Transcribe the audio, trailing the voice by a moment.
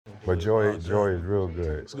But Joy is real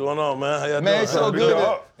good. What's going on, man? How y'all doing? Man, it's so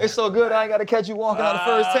good. It's so good. I ain't got to catch you walking out the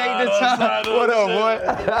first take this time. What up,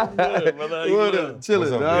 boy? Good, brother. What up?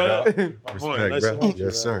 Chillin', dog. Respect, nice to bro. meet you.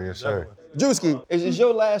 Yes, sir. Yes, sir. Druski, is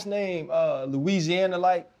your last name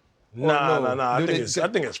Louisiana-like? Nah. I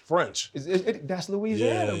think it's French. That's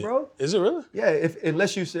Louisiana, bro. Is it really? Yeah,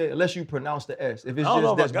 unless you pronounce the S. If it's I don't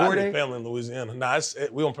know just if I got that's any Bourdain. family in Louisiana. Nah,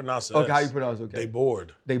 we don't pronounce it. Okay, how you pronounce it? Okay. They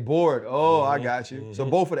bored. They bored. Oh, I got you. So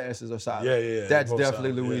both of the S's are silent. Yeah. That's both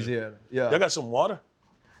definitely sides, Louisiana. Yeah. Y'all got some water?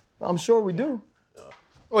 I'm sure we do.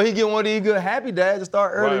 Well, he get one of these good happy dads to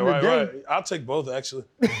start early in the day. Right. I'll take both, actually.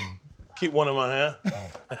 Keep one in my hand.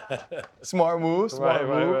 Smart move. Smart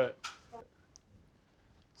move. Right.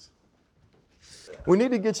 We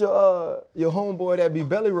need to get your homeboy that be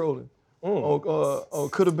belly rolling on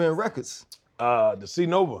Coulda Been Records. The C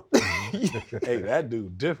Nova. Hey, that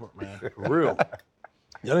dude different, man. For real.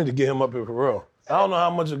 Y'all need to get him up here for real. I don't know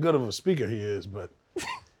how much good of a speaker he is, but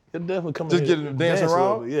he'll definitely come in here. Just get him to dance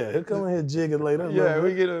around? Yeah, he'll come in here jigging later.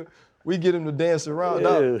 Yeah, we get him to dance around. Yeah.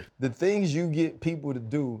 Dog, the things you get people to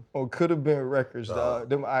do on Coulda Been Records, dog,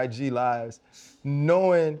 them IG lives,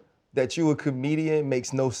 knowing that you a comedian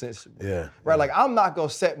makes no sense to me. Yeah. Right, like I'm not gonna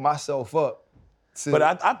set myself up to... But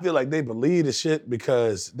I feel like they believe the shit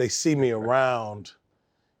because they see me around,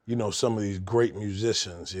 some of these great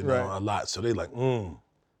musicians, Right. a lot. So they like,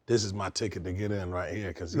 this is my ticket to get in right here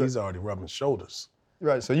because he's already rubbing shoulders.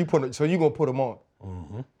 Right, so you gonna put them on.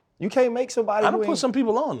 Mm-hmm. You can't make somebody I done put some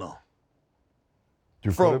people on though.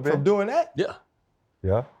 from doing that? Yeah.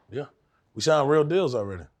 Yeah? Yeah. We signed real deals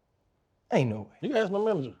already. Ain't no way. You can ask my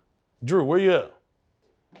manager. Drew, where you at?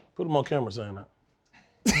 Put him on camera saying that.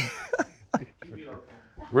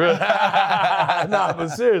 Real? Nah, but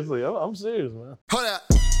seriously, I'm serious, man. Hold up,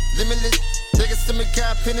 limitless, take a stomach,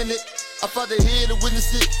 got pin in it. I fought the head to witness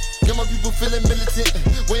it. Got my people feeling militant.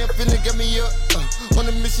 Way I'm feeling got me up. On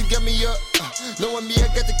the mission got me up. Knowing me, I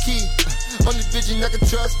got the key. Only vision I can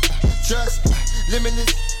trust. Limitless,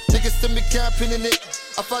 take a stomach, got pin in it.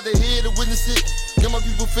 I fought the head to witness it. Got my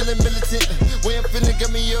people feeling militant. Way I'm feeling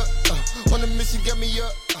got me up. On the mission got me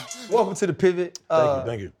up. Welcome to The Pivot.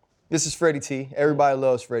 Thank you. This is Freddie T. Everybody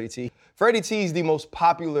loves Freddie T. Freddie T is the most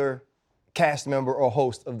popular cast member or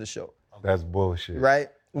host of the show. That's bullshit. Right?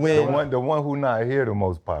 The one who not here the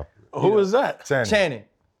most popular. Who is that? Channing.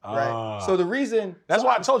 Right? So the reason... That's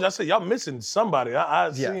why I told you. I said, y'all missing somebody.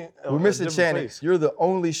 We're missing Channing. Face. You're the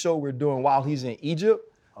only show we're doing while he's in Egypt.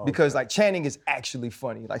 Because like Channing is actually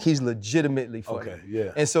funny. Like he's legitimately funny. Okay,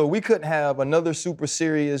 yeah. And so we couldn't have another super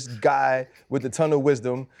serious guy with a ton of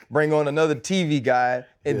wisdom, bring on another TV guy,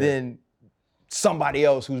 and then somebody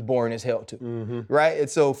else who's boring as hell too. Right? And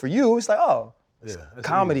so for you, it's like,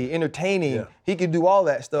 comedy, entertaining. Yeah. He can do all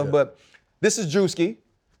that stuff. Yeah. But this is Druski.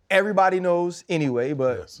 Everybody knows anyway,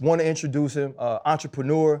 but want to introduce him.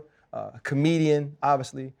 Entrepreneur, comedian,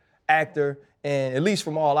 obviously, actor, and at least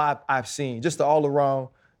from all I've seen, just an all-around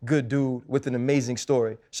good dude with an amazing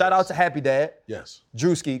story. Shout out to Happy Dad. Yes.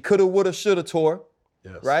 Druski, Coulda, Woulda, Shoulda tour.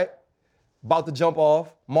 Yes. Right? About to jump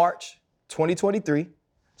off March 2023.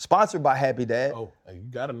 Sponsored by Happy Dad. Oh, you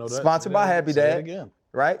gotta know that. Sponsored by Happy Say Dad. it again.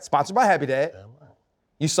 Right? Sponsored by Happy Dad. Damn right.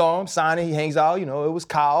 You saw him signing, he hangs out, it was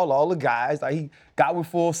Kyle, all the guys. Like he got with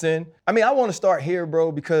Full Send. I mean, I want to start here,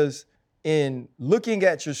 bro, because in looking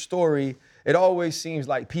at your story, it always seems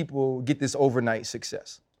like people get this overnight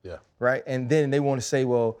success. Yeah. Right? And then they want to say,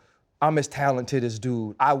 well, I'm as talented as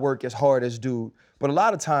dude. I work as hard as dude. But a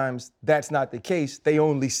lot of times that's not the case. They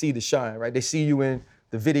only see the shine, right? They see you in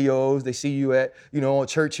the videos. They see you at, on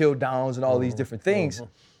Churchill Downs and all these different things.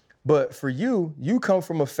 But for you, you come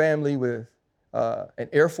from a family with an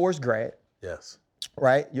Air Force grad. Yes.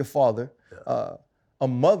 Right? Your father. Yes. A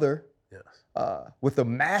mother. Yes. With a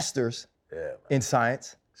master's in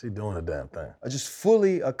science. She doing a damn thing. Just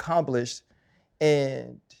fully accomplished.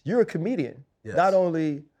 And you're a comedian. Yes. Not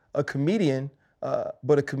only a comedian,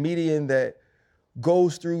 but a comedian that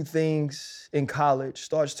goes through things in college,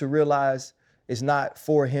 starts to realize it's not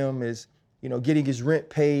for him, is, getting his rent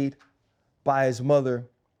paid by his mother,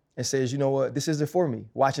 and says, you know what, this isn't for me.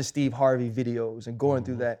 Watching Steve Harvey videos and going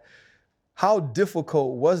through that. How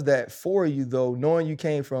difficult was that for you, though, knowing you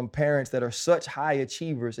came from parents that are such high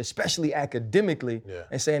achievers, especially academically,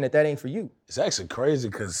 and saying that ain't for you? It's actually crazy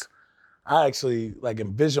because I actually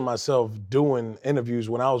envision myself doing interviews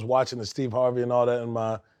when I was watching the Steve Harvey and all that in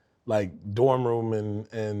my dorm room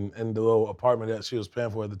and the little apartment that she was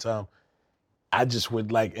paying for at the time. I just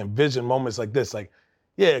would envision moments like this,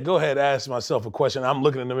 go ahead, ask myself a question. I'm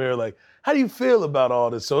looking in the mirror how do you feel about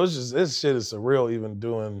all this? So it's just, this shit is surreal even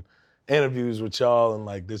doing interviews with y'all and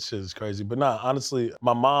like this shit is crazy. But nah, honestly,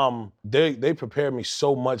 my mom, they prepared me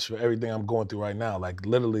so much for everything I'm going through right now. Like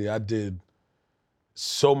literally I did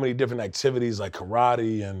so many different activities like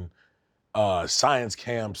karate and science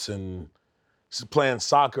camps and playing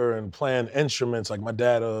soccer and playing instruments. Like my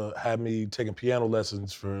dad had me taking piano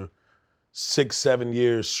lessons for 6-7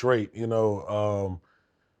 years straight, you know,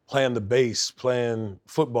 playing the bass, playing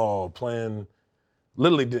football,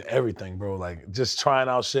 literally did everything, bro. Like just trying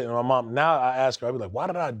out shit. And my mom, now I ask her, I'd be like, why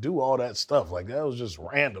did I do all that stuff? Like that was just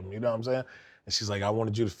random, you know what I'm saying? And she's like, I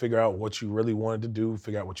wanted you to figure out what you really wanted to do,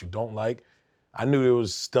 figure out what you don't like. I knew there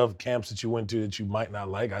was camps that you went to that you might not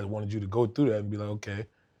like. I wanted you to go through that and be like, okay,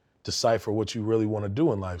 decipher what you really want to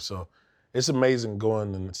do in life. So it's amazing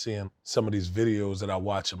going and seeing some of these videos that I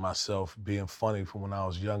watch of myself being funny from when I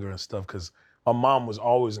was younger and stuff, because my mom was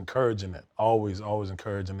always encouraging it, always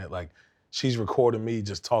encouraging it. Like she's recording me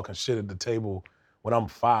just talking shit at the table when I'm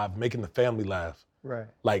 5, making the family laugh. Right.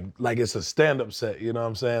 Like it's a stand-up set, you know what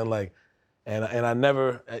I'm saying? Like, and I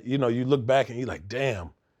never, you know, you look back and you're like,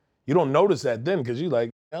 damn, you don't notice that then because you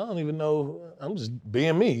like, I don't even know, I'm just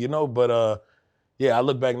being me, you know? But yeah, I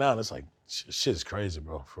look back now and it's like, shit's crazy,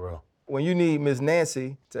 bro, for real. When you need Miss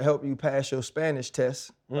Nancy to help you pass your Spanish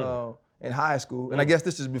test in high school, and I guess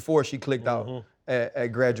this is before she clicked out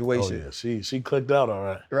at graduation. Oh yeah, she clicked out all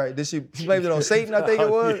right. Right, did she blamed it on Satan, I think it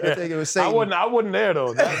was? Yeah. I think it was Satan. I wasn't there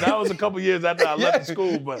though. That was a couple years after I left the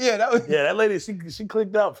school, but yeah, that lady, she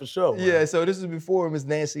clicked out for sure. Man. Yeah, so this is before Miss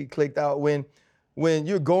Nancy clicked out. When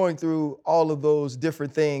you're going through all of those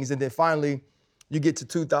different things and then finally you get to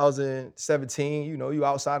 2017, you know, you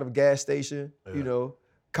outside of a gas station, you know,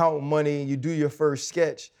 count money, you do your first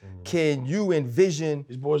sketch. Can you envision?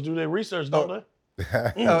 These boys do their research, don't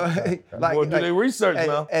they? Boys do their research,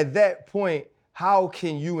 man. At that point, how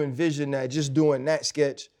can you envision that just doing that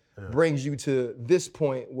sketch brings you to this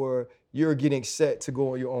point where you're getting set to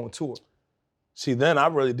go on your own tour? See, then I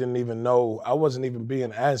really didn't even know, I wasn't even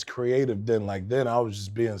being as creative then. Like then I was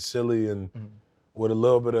just being silly and with a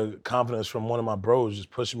little bit of confidence from one of my bros just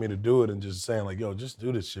pushing me to do it and just saying like, yo, just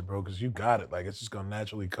do this shit, bro, because you got it. Like it's just gonna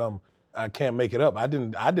naturally come. I can't make it up. I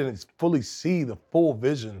didn't fully see the full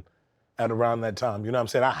vision at around that time. You know what I'm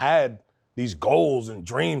saying? I had these goals and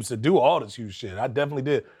dreams to do all this huge shit. I definitely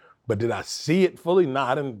did. But did I see it fully?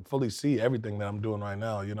 Nah, I didn't fully see everything that I'm doing right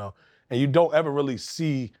now, you know? And you don't ever really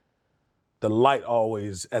see the light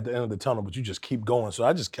always at the end of the tunnel, but you just keep going. So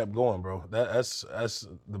I just kept going, bro. That's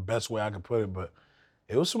the best way I could put it. But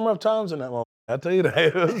it was some rough times in that moment. I tell you that,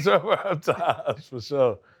 it was some rough times for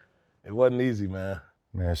sure. It wasn't easy, man.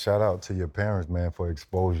 Man, shout out to your parents, man, for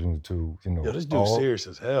exposing you to, you know. Yo, this dude's serious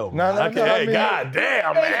as hell. No, Man. I mean, God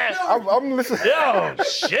damn, man. I'm listening. Yo,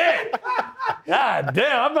 shit. God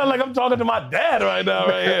damn, I feel like I'm talking to my dad right now,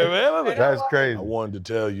 right here, man. That's crazy. I wanted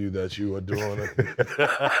to tell you that you are doing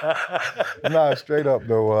it. Nah, straight up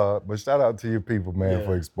though. But shout out to your people, man,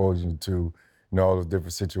 for exposing you to, you know, all those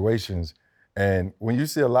different situations. And when you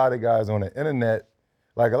see a lot of guys on the internet,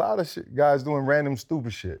 like a lot of guys doing random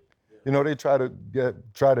stupid shit. You know, they try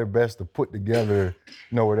their best to put together,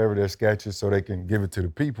 you know, whatever their sketches so they can give it to the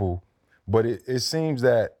people. But it seems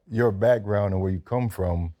that your background and where you come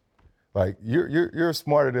from, like you're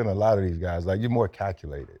smarter than a lot of these guys. Like you're more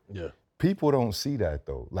calculated. Yeah. People don't see that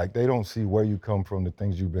though. Like they don't see where you come from, the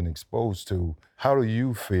things you've been exposed to. How do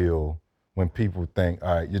you feel when people think,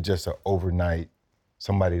 all right, you're just an overnight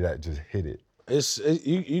somebody that just hit it?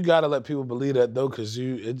 You gotta let people believe that though, because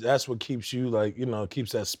that's what keeps you like, you know,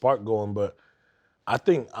 keeps that spark going. But I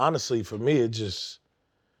think honestly for me,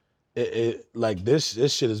 it like this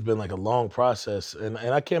shit has been like a long process, and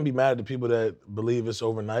I can't be mad at the people that believe it's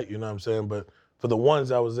overnight. You know what I'm saying? But for the ones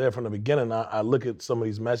that was there from the beginning, I look at some of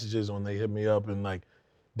these messages when they hit me up and like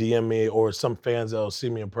DM me, or some fans that'll see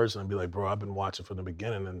me in person and be like, bro, I've been watching from the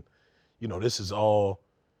beginning, and you know, this is all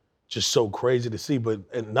just so crazy to see,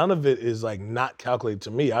 and none of it is like not calculated to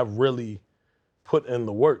me. I really put in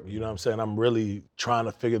the work, you know what I'm saying? I'm really trying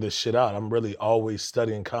to figure this shit out. I'm really always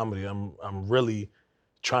studying comedy. I'm really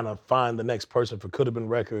trying to find the next person for Coulda Been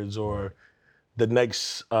Records, or the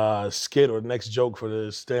next skit or the next joke for the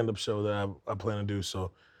stand-up show that I plan to do.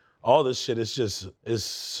 So all this shit,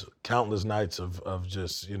 it's countless nights of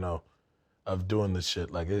just, you know, of doing this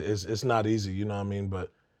shit. Like it's not easy, you know what I mean?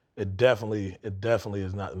 But it definitely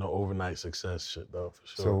is not no overnight success shit though, for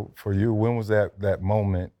sure. So for you, when was that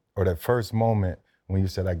moment, or that first moment when you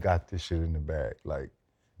said, I got this shit in the bag? Like,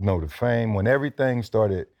 you know, the fame, when everything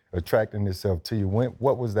started attracting itself to you,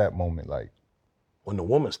 what was that moment like? When the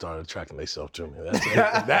woman started attracting themselves to me,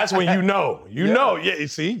 that's when you know. You know, you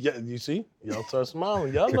see, y'all start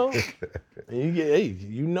smiling, y'all know. And you get,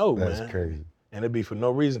 you know, That's man. crazy. and it'd be for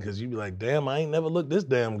no reason because you'd be like, damn, I ain't never looked this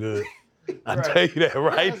damn good. I tell you that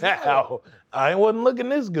right now. I wasn't looking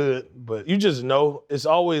this good. But you just know, it's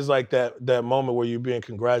always like that moment where you're being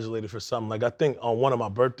congratulated for something. Like I think on one of my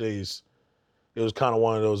birthdays, it was kind of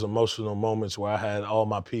one of those emotional moments where I had all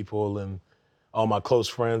my people and all my close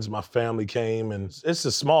friends, my family came, and it's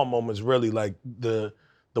the small moments really, like the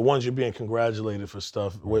ones you're being congratulated for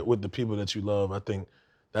stuff with the people that you love. I think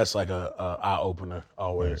that's like a eye-opener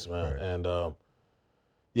always, man. Right. And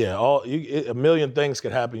a million things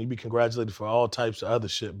could happen. You'd be congratulated for all types of other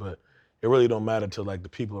shit, but it really don't matter till like the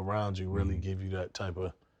people around you really give you that type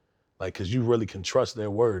of, like, cause you really can trust their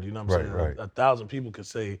word, you know what I'm saying? Right. 1,000 people could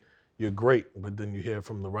say you're great, but then you hear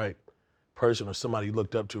from the right person or somebody you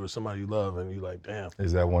looked up to or somebody you love and you're like, damn.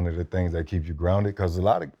 Is that one of the things that keeps you grounded? Because a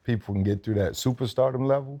lot of people can get through that superstardom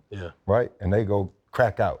level, right? And they go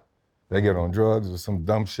crack out. They get on drugs or some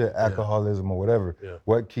dumb shit, alcoholism or whatever. Yeah.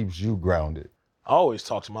 What keeps you grounded? I always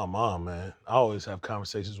talk to my mom, man. I always have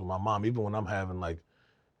conversations with my mom, even when I'm having like,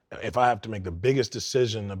 if I have to make the biggest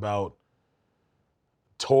decision about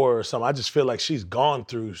tour or something, I just feel like she's gone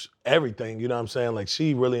through everything, you know what I'm saying? Like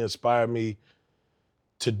she really inspired me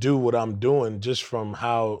to do what I'm doing just from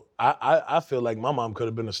how, I feel like my mom could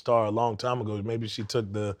have been a star a long time ago. Maybe she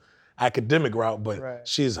took the academic route, but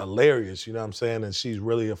she's hilarious, you know what I'm saying? And she's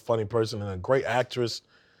really a funny person and a great actress.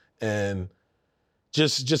 And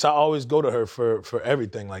just I always go to her for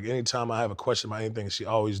everything. Like anytime I have a question about anything, she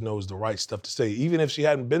always knows the right stuff to say, even if she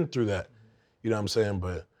hadn't been through that, you know what I'm saying?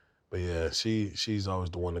 But yeah, she's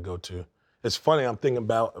always the one to go to. It's funny, I'm thinking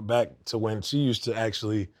about back to when she used to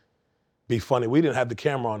actually be funny. We didn't have the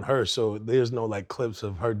camera on her, so there's no like clips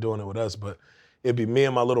of her doing it with us, but it'd be me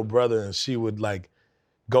and my little brother and she would like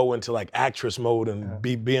go into like actress mode and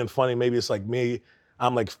being funny. Maybe it's like me,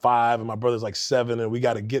 I'm like 5 and my brother's like 7 and we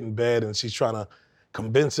got to get in bed and she's trying to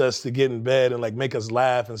convince us to get in bed and like make us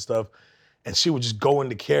laugh and stuff. And she would just go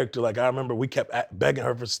into character. Like I remember we kept begging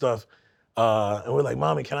her for stuff. And we're like,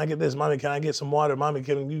 Mommy, can I get this? Mommy, can I get some water? Mommy,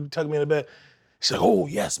 can you tuck me in the bed? She's like, oh,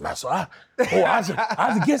 yes, man. So I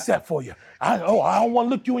get that for you. I don't want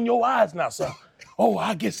to look you in your eyes now, son. Oh,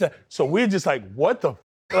 I get that. So we're just like, what the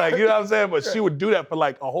like, you know what I'm saying? But she would do that for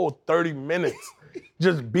like a whole 30 minutes,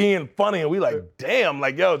 just being funny. And we like, damn,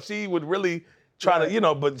 like, yo, she would really try to, you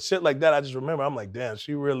know, but shit like that, I just remember, I'm like, damn,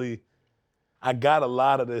 she really, I got a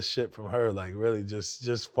lot of this shit from her, like really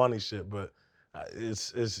just funny shit. But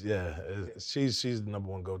she's the number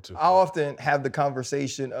one go-to. I often have the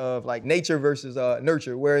conversation of like nature versus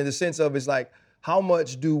nurture, where in the sense of it's like, how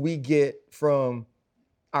much do we get from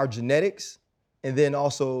our genetics and then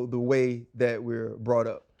also the way that we're brought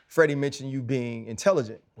up? Freddie mentioned you being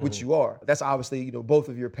intelligent, which you are. That's obviously, you know, both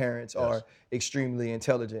of your parents are extremely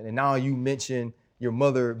intelligent. And now you mention your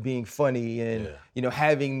mother being funny and, you know,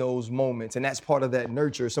 having those moments. And that's part of that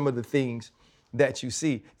nurture, some of the things that you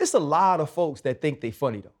see. It's a lot of folks that think they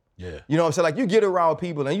funny though. Yeah. You know what I'm saying? Like you get around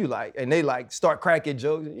people and you like, and they like start cracking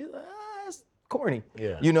jokes and you're like, that's corny.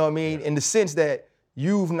 Yeah. You know what I mean? In the sense that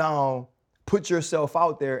you've now put yourself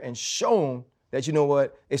out there and shown that, you know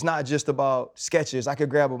what, it's not just about sketches. I could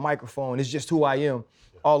grab a microphone. It's just who I am,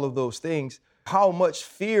 all of those things. How much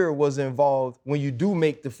fear was involved when you do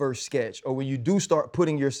make the first sketch or when you do start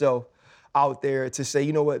putting yourself out there to say,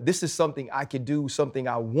 you know what, this is something I could do, something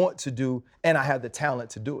I want to do, and I have the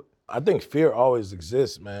talent to do it? I think fear always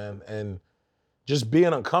exists, man. And just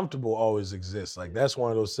being uncomfortable always exists. Like that's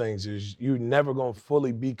one of those things is you're never gonna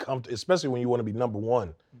fully be comfortable, especially when you wanna be number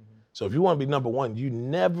one. So if you want to be number one, you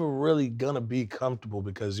never really gonna be comfortable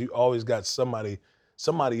because you always got somebody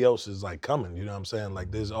else is like coming, you know what I'm saying? Like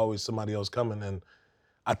there's always somebody else coming. And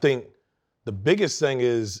I think the biggest thing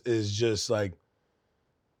is just like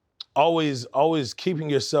always keeping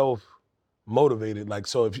yourself motivated. Like,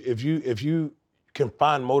 so if you can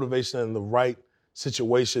find motivation in the right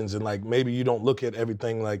situations and like maybe you don't look at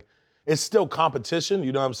everything like, it's still competition,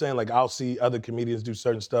 you know what I'm saying? Like I'll see other comedians do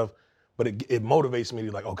certain stuff, but it motivates me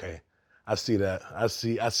to like, okay, I see that. I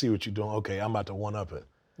see what you're doing. Okay, I'm about to one-up it.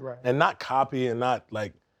 Right. And not copy and not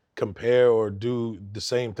like compare or do the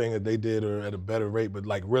same thing that they did or at a better rate, but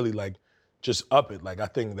like really like just up it. Like I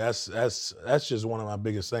think that's just one of my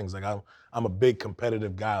biggest things. Like I'm a big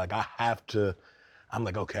competitive guy. Like I'm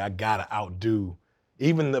like, okay, I gotta outdo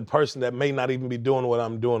even the person that may not even be doing what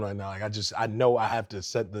I'm doing right now. Like I know I have to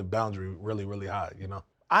set the boundary really, really high, you know?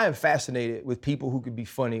 I am fascinated with people who could be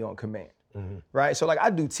funny on command, right? So like I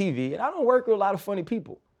do TV and I don't work with a lot of funny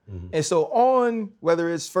people. And so on, whether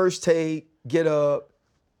it's First Take, Get Up,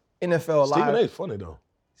 NFL Live. Stephen A's funny though.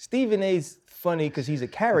 Stephen A's funny because he's a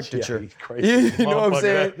caricature. Yeah, he's crazy. You know what I'm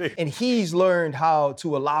saying? And he's learned how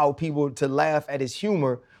to allow people to laugh at his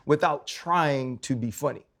humor without trying to be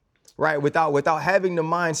funny, right? Without having the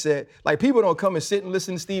mindset, like people don't come and sit and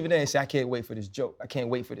listen to Stephen A and say, I can't wait for this joke. I can't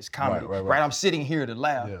wait for this comedy, right? I'm sitting here to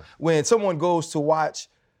laugh. Yeah. When someone goes to watch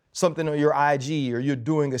something on your IG or you're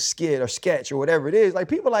doing a skit or sketch or whatever it is, like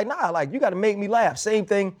people are like, nah, like you gotta make me laugh. Same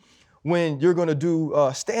thing when you're gonna do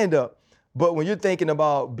stand-up. But when you're thinking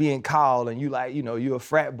about being Kyle and you like, you know, you're a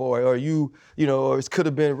frat boy or you know, or it could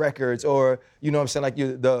have been records or, you know what I'm saying, like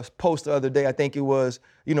the post the other day, I think it was,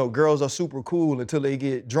 you know, girls are super cool until they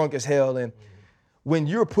get drunk as hell. And when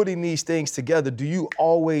you're putting these things together, do you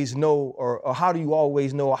always know or how do you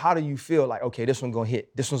always know or how do you feel like, okay, this one's gonna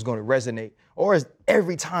hit, this one's gonna resonate? Or is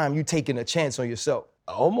every time you taking a chance on yourself?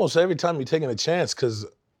 Almost every time you're taking a chance, because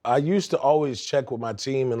I used to always check with my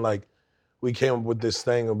team and like, we came up with this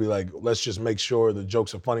thing and be like, let's just make sure the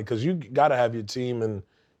jokes are funny. Cause you gotta have your team and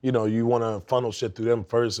you know, you wanna funnel shit through them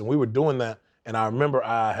first. And we were doing that. And I remember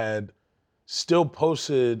I had still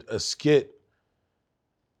posted a skit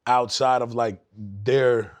outside of like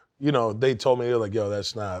their, you know, they told me, they're like, yo,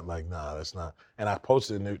 that's not, like, nah, that's not. And I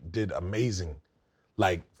posted and it did amazing.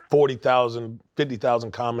 Like 40,000, 50,000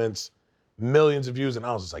 comments, millions of views. And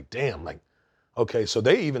I was just like, damn, like, okay, so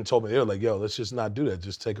they even told me, they were like, yo, let's just not do that.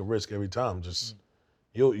 Just take a risk every time. Just,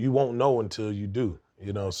 you won't know until you do,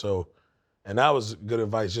 you know? So, and that was good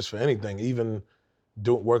advice just for anything, even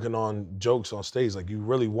working on jokes on stage. Like, you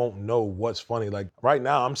really won't know what's funny. Like, right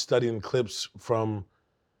now, I'm studying clips from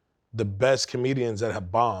the best comedians that have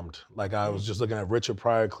bombed. Like, I was just looking at Richard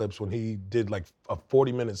Pryor clips when he did like a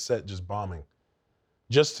 40-minute set just bombing.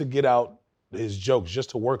 Just to get out his jokes,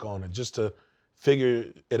 just to work on it, just to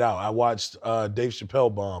figure it out. I watched Dave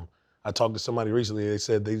Chappelle bomb. I talked to somebody recently, they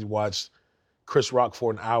said they watched Chris Rock for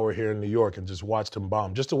an hour here in New York and just watched him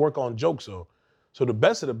bomb, just to work on jokes. So the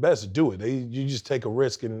best of the best do it. You just take a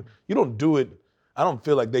risk and you don't do it. I don't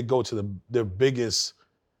feel like they go to their biggest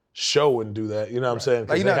show and do that, you know what I'm saying?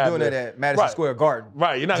 Like you're not doing that at Madison Square Garden.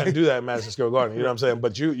 Right, you're not gonna do that at Madison Square Garden, you know what I'm saying?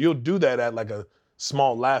 But you'll do that at like a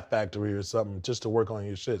small Laugh Factory or something just to work on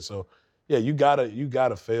your shit. So yeah, you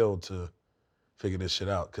gotta fail to figure this shit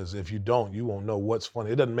out, because if you don't, you won't know what's funny.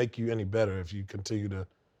 It doesn't make you any better if you continue to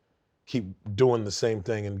keep doing the same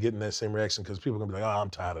thing and getting that same reaction, because people are gonna be like, oh, I'm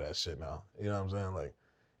tired of that shit now. You know what I'm saying? Like,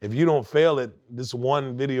 if you don't fail at this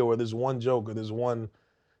one video or this one joke or this one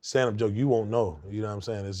stand-up joke, you won't know. You know what I'm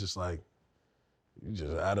saying? It's just like, you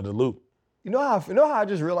just out of the loop. You know how I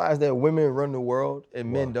just realized that women run the world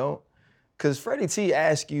and men don't? Because Freddie T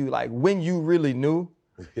asked you, like, when you really knew.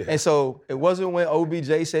 Yeah. And so it wasn't when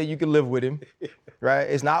OBJ said you could live with him, right?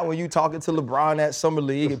 It's not when you talking to LeBron at Summer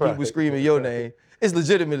League and people screaming your name. It's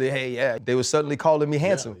legitimately, hey, yeah, they were suddenly calling me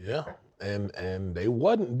handsome. Yeah. And they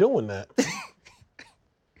wasn't doing that.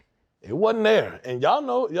 It wasn't there. And y'all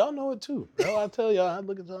know it too. I tell y'all, I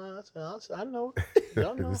look at y'all, I know it.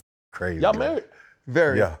 Y'all know. It's crazy. Y'all married?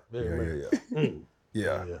 Very. Yeah. Very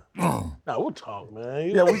Yeah. Nah, we'll talk, man.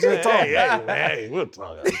 Yeah, we just talk. Hey, we'll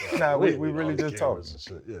talk. Nah, we really just talk.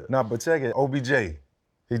 Yeah. Nah, but check it. OBJ.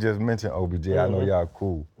 He just mentioned OBJ. I know y'all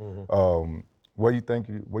cool. Where you think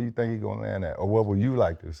he gonna land at? Or what would you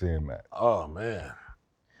like to see him at? Oh, man.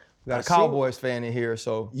 We got a Cowboys fan in here,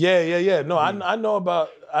 so. Yeah. No, I know about,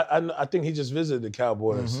 I think he just visited the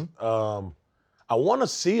Cowboys. I want to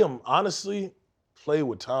see him, honestly, play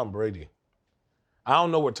with Tom Brady. I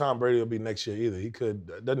don't know where Tom Brady will be next year either.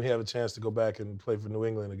 Doesn't he have a chance to go back and play for New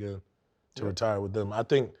England again to retire with them? I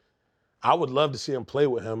think I would love to see him play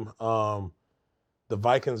with him. The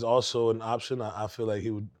Vikings also an option. I feel like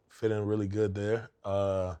he would fit in really good there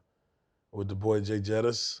with the boy Jay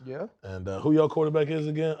Jettis. Yeah. And who your quarterback is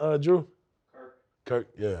again, Drew? Kirk,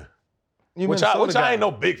 yeah. Which I ain't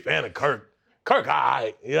no big fan of Kirk. Kirk, all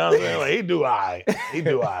right. You know what I'm saying? Like, he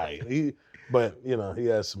do all right. But, you know, he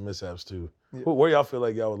has some mishaps too. Yeah. Where y'all feel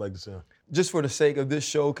like y'all would like to see him? Just for the sake of this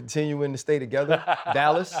show continuing to stay together,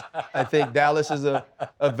 Dallas. I think Dallas is a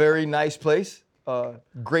very nice place.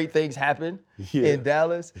 Great things happen in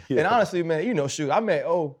Dallas. Yeah. And honestly, man, you know, I met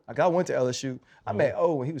O. Like, I went to LSU. I met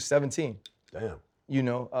O when he was 17. Damn. You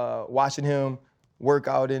know, watching him work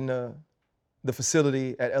out in the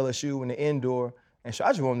facility at LSU in the indoor. And so I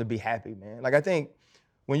just want him to be happy, man. Like, I think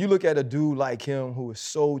when you look at a dude like him who is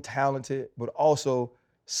so talented, but also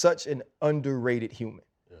such an underrated human,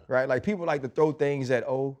 right? Like, people like to throw things at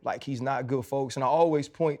O, like he's not good folks. And I always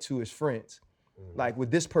point to his friends. Like,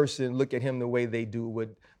 would this person look at him the way they do?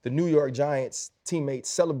 Would the New York Giants teammates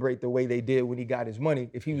celebrate the way they did when he got his money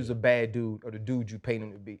if he was a bad dude or the dude you paid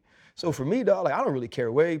him to be? So for me, dog, like, I don't really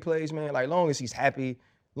care where he plays, man. Like, long as he's happy,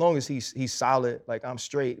 long as he's solid, like, I'm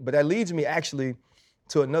straight. But that leads me actually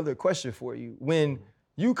to another question for you. When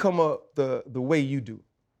you come up the way you do,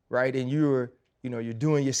 right, and you're you're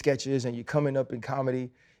doing your sketches and you're coming up in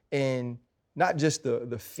comedy, and not just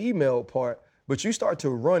the female part, but you start to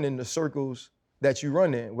run in the circles that you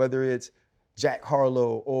run in, whether it's Jack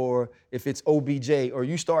Harlow or if it's OBJ, or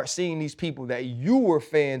you start seeing these people that you were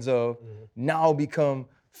fans of now become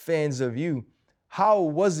fans of you. How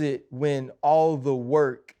was it when all the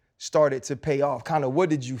work started to pay off? Kind of what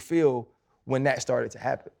did you feel when that started to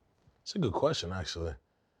happen? It's a good question, actually.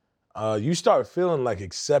 You start feeling like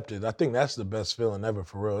accepted. I think that's the best feeling ever,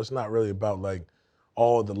 for real. It's not really about like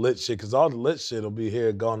all the lit shit, because all the lit shit will be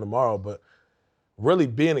here, gone tomorrow, but really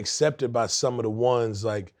being accepted by some of the ones,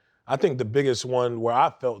 like, I think the biggest one where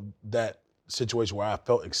I felt that situation where I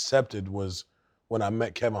felt accepted was when I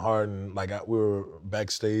met Kevin Hart, and like we were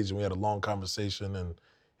backstage and we had a long conversation, and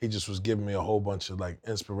he just was giving me a whole bunch of like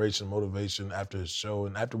inspiration, motivation after his show,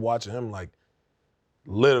 and after watching him like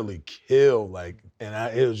literally kill, like,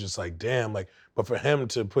 and it was just like, damn, like, but for him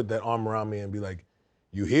to put that arm around me and be like,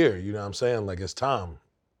 you here, you know what I'm saying? Like, it's time,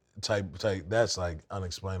 type, that's like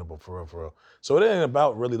unexplainable, for real, for real. So it ain't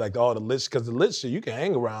about really like all the lit, because the lit shit, you can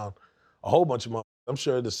hang around a whole bunch of months. I'm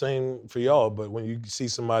sure the same for y'all, but when you see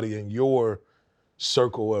somebody in your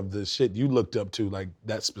circle of the shit you looked up to, like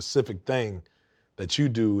that specific thing that you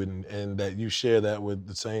do, and that you share that with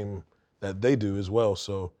the same that they do as well.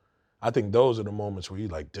 So I think those are the moments where you're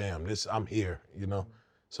like, damn, I'm here, you know?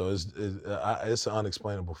 So it's an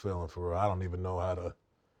unexplainable feeling, for real. I don't even know how to,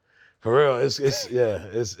 for real, it's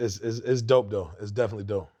dope though. It's definitely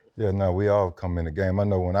dope. Yeah, no, we all come in the game. I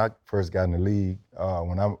know when I first got in the league,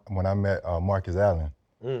 when I met Marcus Allen,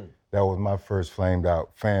 that was my first flamed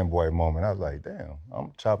out fanboy moment. I was like, damn,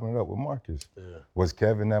 I'm chopping it up with Marcus. Yeah. Was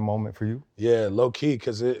Kevin that moment for you? Yeah, low key,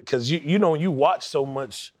 because you know, you watch so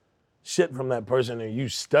much shit from that person and you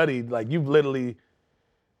studied, like you've literally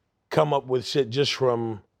come up with shit just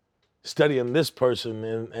from studying this person,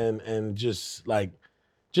 and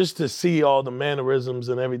just to see all the mannerisms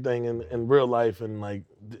and everything in real life, and like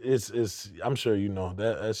it's I'm sure you know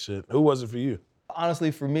that shit. Who was it for you?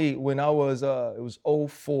 Honestly, for me, when I was it was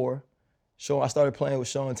 2004, I started playing with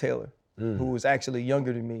Sean Taylor, who was actually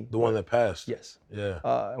younger than me. The one that passed? Yes. Yeah.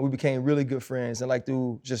 And we became really good friends. And like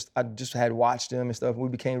I just had watched them and stuff. And we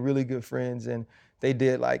became really good friends. And they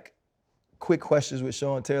did like quick questions with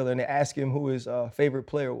Sean Taylor, and they asked him who his favorite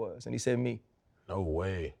player was. And he said me. No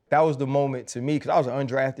way. That was the moment to me, because I was an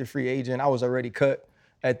undrafted free agent. I was already cut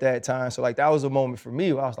at that time. So like that was a moment for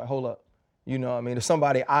me where I was like, hold up. You know what I mean? If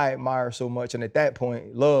somebody I admire so much, and at that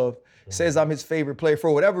point, love, says I'm his favorite player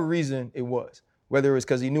for whatever reason it was, whether it was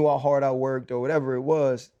because he knew how hard I worked or whatever it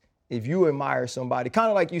was, if you admire somebody, kind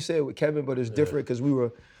of like you said with Kevin, but it's different because we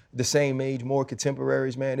were the same age, more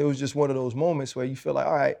contemporaries, man. It was just one of those moments where you feel like,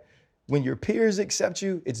 all right, when your peers accept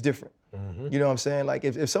you, it's different. You know what I'm saying? Like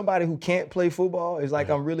if somebody who can't play football is like,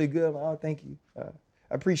 I'm really good, I'm like, oh, thank you. I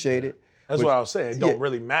appreciate it. That's what I was saying. It don't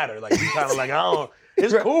really matter. Like you kind of like, I don't,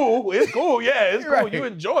 it's cool. It's cool. Yeah, it's cool. Right. You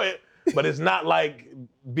enjoy it. But it's not like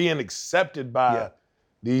being accepted by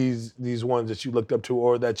these ones that you looked up to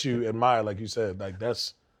or that you admire, like you said. Like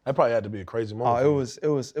that probably had to be a crazy moment. Oh,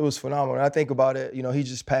 it was phenomenal. And I think about it, you know, he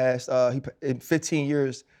just passed. In 15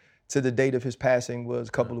 years to the date of his passing was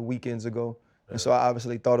a couple of weekends ago. And so I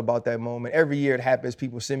obviously thought about that moment. Every year it happens,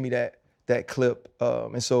 people send me that clip.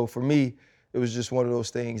 And so for me, it was just one of those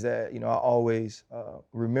things that, you know, I always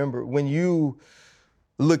remember. When you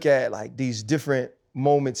look at like these different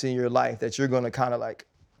moments in your life that you're gonna kind of like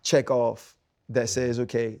check off that says,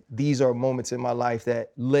 okay, these are moments in my life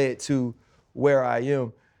that led to where I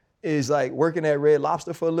am, is like working at Red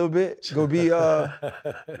Lobster for a little bit. Gonna be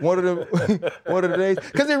one of the days.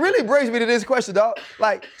 Because it really brings me to this question, dog.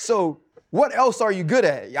 Like, so what else are you good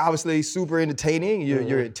at? You're obviously super entertaining,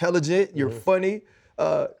 you're intelligent, you're funny.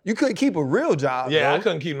 You couldn't keep a real job. Yeah, bro. I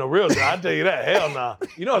couldn't keep no real job. I tell you that. Hell nah.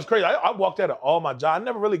 You know, it's crazy. I walked out of all my jobs. I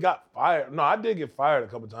never really got fired. No, I did get fired a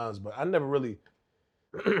couple times, but I never really,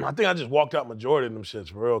 I think I just walked out majority of them shits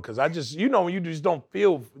for real. Cause I just, you know, when you just don't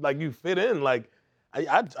feel like you fit in, like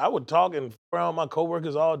I would talk and around my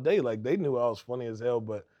coworkers all day. Like they knew I was funny as hell.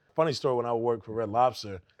 But funny story, when I worked for Red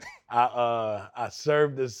Lobster, I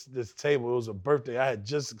served this table. It was a birthday. I had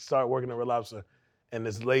just started working at Red Lobster, and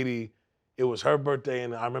this lady, it was her birthday,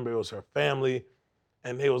 and I remember it was her family,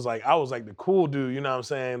 and they was like, I was like the cool dude, you know what I'm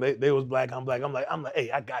saying? They was black, I'm black. I'm like, hey,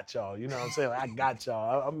 I got y'all, you know what I'm saying? Like, I got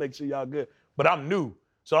y'all. I'll make sure y'all good. But I'm new,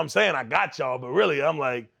 so I'm saying I got y'all, but really I'm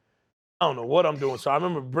like, I don't know what I'm doing. So I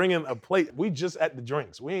remember bringing a plate. We just at the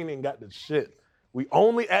drinks. We ain't even got the shit. We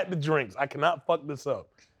only at the drinks. I cannot fuck this up.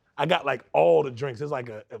 I got like all the drinks. It's like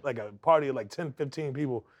a party of like 10, 15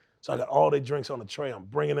 people. So I got all the drinks on the tray. I'm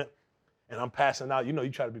bringing it. and I'm passing out. You know, you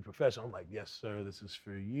try to be professional. I'm like, yes, sir, this is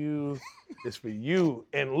for you. It's for you.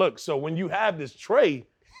 And look, so when you have this tray,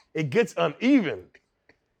 it gets uneven.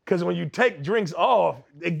 Because when you take drinks off,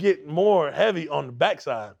 they get more heavy on the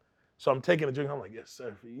backside. So I'm taking a drink. I'm like, yes,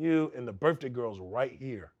 sir, for you. And the birthday girl's right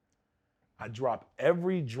here. I drop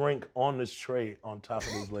every drink on this tray on top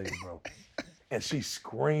of this lady, bro. And she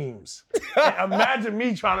screams. And imagine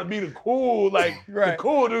me trying to be the cool, like, the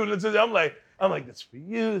cool dude. I'm like, that's for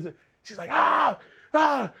you. She's like,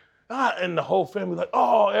 and the whole family like,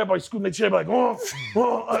 oh, everybody scooting their chair, like,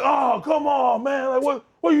 oh, come on, man. Like,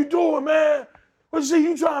 what you doing, man? What you say,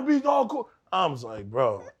 you trying to be all cool? I was like,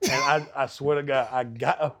 bro. And I swear to God, I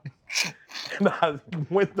got up and I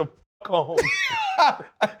went the fuck home.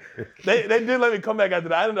 They did let me come back after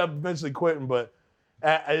that. I ended up eventually quitting, but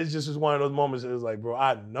it just was one of those moments. It was like, bro,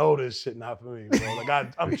 I know this shit not for me, bro.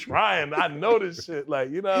 Like I'm trying. I know this shit.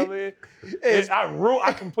 Like, you know what I mean?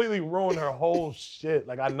 I completely ruined her whole shit.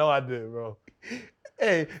 Like I know I did, bro.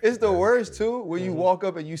 Hey, it's the worst too when you walk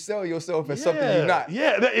up and you sell yourself as something you're not.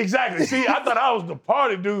 Yeah, exactly. See, I thought I was the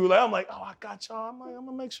party dude. Like I'm like, oh, I got y'all. I'm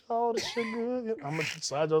gonna make sure all this shit good. I'm gonna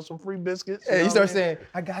slide y'all some free biscuits. Hey, you start saying,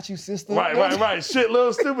 I got you, sister. Right. Shit,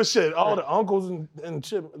 little stupid shit. All the uncles and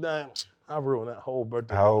shit. Damn, I ruined that whole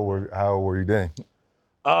birthday. How old were you then?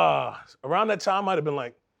 Around that time, I might have been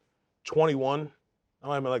like 21. I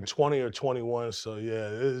might have been like 20 or 21. So yeah,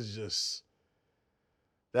 it was just.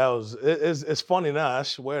 It's funny now. I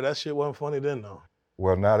swear that shit wasn't funny then though.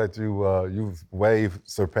 Well, now that you've way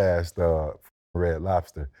surpassed Red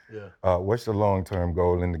Lobster, what's your long-term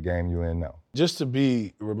goal in the game you're in now? Just to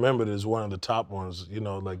be remembered as one of the top ones, you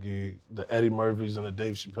know, like the Eddie Murphys and the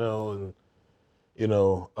Dave Chappelle and, you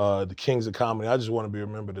know, the Kings of Comedy. I just want to be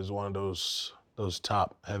remembered as one of those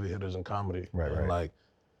top heavy hitters in comedy. Right. Like,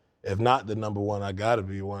 if not the number one, I gotta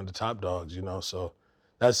be one of the top dogs, you know. So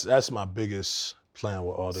that's my biggest plan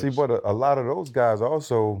with all this. See, but a lot of those guys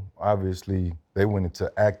also, obviously, they went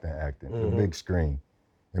into acting, the big screen.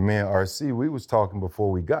 And me and RC, we was talking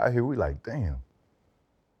before we got here, we like, damn,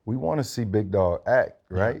 we want to see Big Dog act,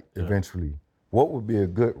 right? Yeah. Eventually. What would be a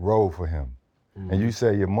good role for him? And you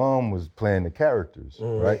say your mom was playing the characters,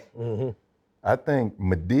 right? I think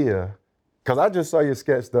Madea, because I just saw your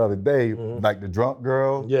sketch the other day, like the drunk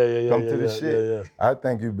girl come to the shit. Yeah. I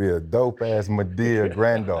think you'd be a dope-ass Madea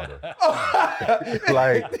granddaughter.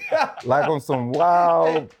 like on some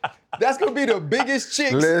wild... That's going to be the biggest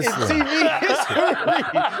chicks in TV history.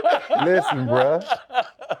 Listen, bruh.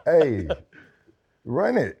 Hey,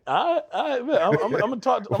 run it. I'm going to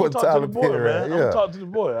talk to the boy, man. I'm going to talk to the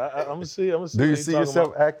boy. I'm going to see. Do you see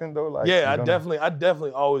yourself acting, though? Like, yeah, I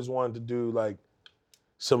definitely always wanted to do, like,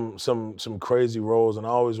 some crazy roles, and I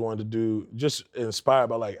always wanted to do, just inspired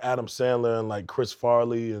by like Adam Sandler and like Chris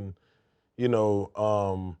Farley and, you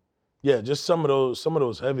know, just some of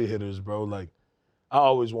those heavy hitters, bro. Like I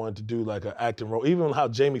always wanted to do like an acting role, even how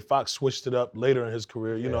Jamie Foxx switched it up later in his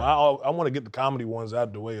career. You know, I want to get the comedy ones out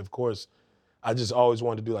of the way, of course. I just always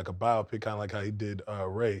wanted to do like a biopic, kind of like how he did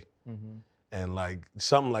Ray. And like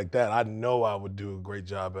something like that, I know I would do a great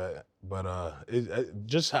job at. But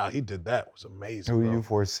just how he did that was amazing. Who you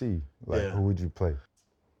foresee? Like, who would you play?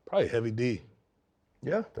 Probably Heavy D.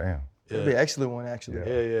 Yeah. Damn. That'd be an excellent one, actually.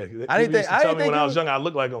 Yeah. I didn't think when I was young, I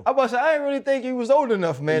looked like him. I didn't really think he was old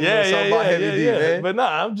enough, man. To know something about Heavy D, man. But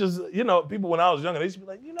nah, I'm just, you know, people when I was younger, they used to be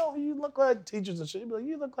like, you know, you look like teachers and shit. They'd be like,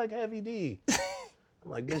 you look like Heavy D. I'm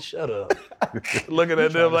like, get shut up. Looking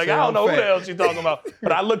at them like, I don't know who the hell she's talking about.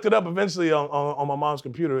 But I looked it up eventually on my mom's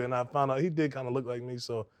computer, and I found out he did kind of look like me.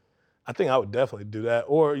 So I think I would definitely do that.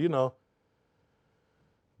 Or, you know,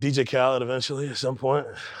 DJ Khaled eventually at some point.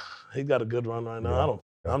 He got a good run right now.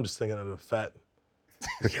 I'm just thinking of the fat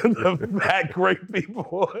great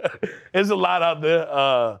people. There's a lot out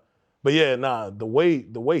there. But yeah, the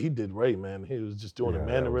way he did Ray, man, he was just doing the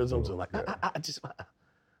mannerisms and like,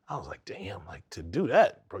 I was like, damn, like to do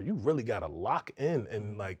that, bro, you really gotta lock in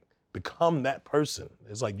and like become that person.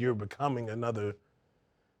 It's like you're becoming another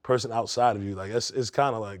person outside of you. Like it's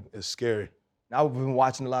kind of like, it's scary. I've been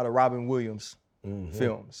watching a lot of Robin Williams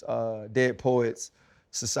films, Dead Poets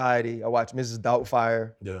Society. I watched Mrs.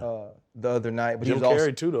 Doubtfire the other night. But Jim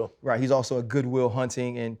Carrey too, though. Right, he's also a Good Will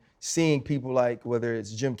Hunting, and seeing people like, whether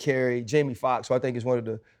it's Jim Carrey, Jamie Foxx, who I think is one of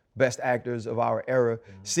the best actors of our era,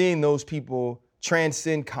 seeing those people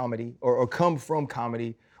transcend comedy or come from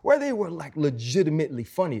comedy where they were like legitimately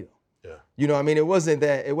funny though. Yeah. You know what I mean? It wasn't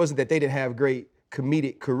that they didn't have great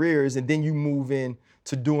comedic careers and then you move in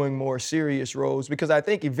to doing more serious roles, because I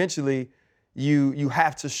think eventually you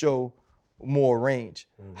have to show more range.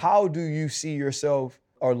 How do you see yourself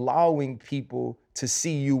allowing people to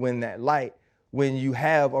see you in that light when you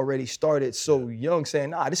have already started so young, saying,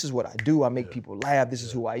 nah, this is what I do. I make people laugh. This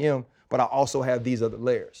is who I am. But I also have these other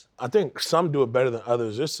layers. I think some do it better than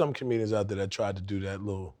others. There's some comedians out there that tried to do that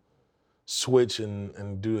little switch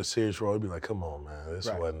and do a serious role. It'd be like, come on, man,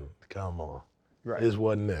 this wasn't, come on. Right. This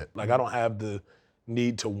wasn't it. Like, I don't have the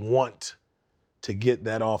need to want to get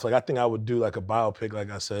that off. Like, I think I would do like a biopic, like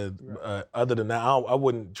I said. Other than that, I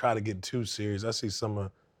wouldn't try to get too serious. I see some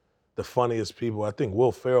of the funniest people. I think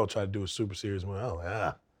Will Ferrell tried to do a super serious movie. I'm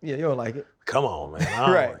like, Yeah, you don't like it. come on,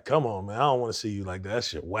 man. Come on, man. I don't want to see you like that. That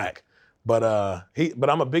shit whack. But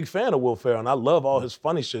I'm a big fan of Will Ferrell, and I love all his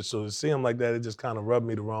funny shit. So to see him like that, it just kind of rubbed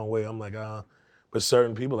me the wrong way. I'm like, But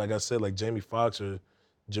certain people, like I said, like Jamie Foxx or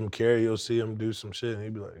Jim Carrey, you'll see him do some shit, and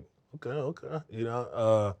he'd be like, okay, you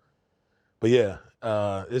know. But yeah,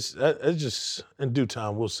 it's just in due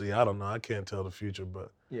time. We'll see. I don't know. I can't tell the future,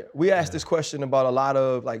 but yeah. We asked this question about a lot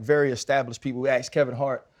of like very established people. We asked Kevin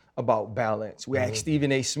Hart about balance. We asked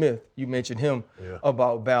Stephen A. Smith, you mentioned him,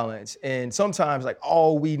 about balance. And sometimes like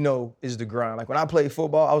all we know is the grind. Like when I played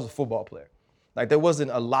football, I was a football player. Like there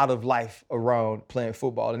wasn't a lot of life around playing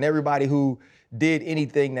football. And everybody who did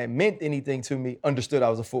anything that meant anything to me understood I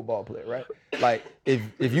was a football player, right? Like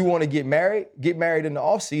if you want to get married in the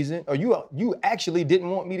off season, or you actually didn't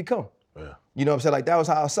want me to come. Yeah. You know what I'm saying? Like that was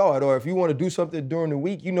how I saw it. Or if you want to do something during the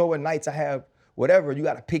week, you know what nights I have whatever, you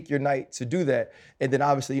got to pick your night to do that. And then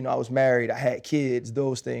obviously, you know, I was married, I had kids,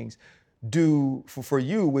 those things. For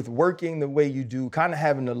you with working the way you do, kind of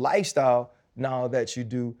having the lifestyle now that you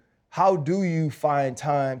do, how do you find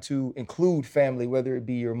time to include family, whether it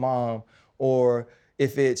be your mom or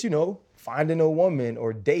if it's, you know, finding a woman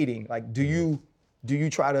or dating? Like, do you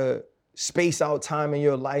try to space out time in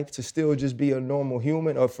your life to still just be a normal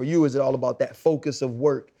human? Or for you, is it all about that focus of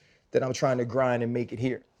work that I'm trying to grind and make it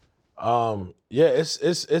here? Yeah,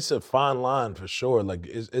 it's a fine line for sure. Like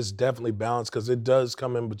it's definitely balanced because it does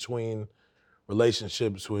come in between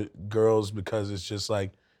relationships with girls because it's just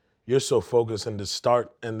like you're so focused and to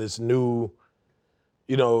start in this new,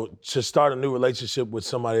 you know, to start a new relationship with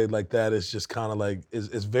somebody like that is just kind of like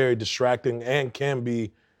it's very distracting and can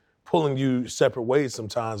be pulling you separate ways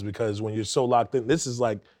sometimes because when you're so locked in, this is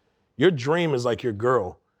like your dream is like your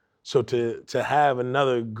girl. So to have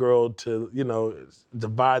another girl to, you know,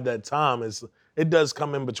 divide that time, it does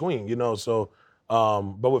come in between, you know. So,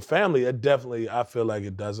 but with family, it definitely, I feel like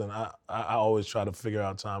it doesn't. I always try to figure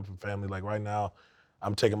out time for family. Like right now,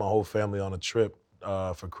 I'm taking my whole family on a trip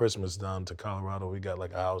for Christmas down to Colorado. We got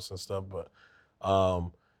like a house and stuff, but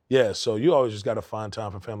yeah. So you always just got to find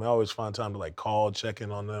time for family. I always find time to like call, check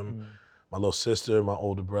in on them. My little sister, my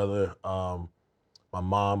older brother. My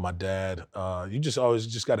mom, my dad, you just always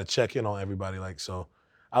just got to check in on everybody. Like, so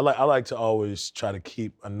I like to always try to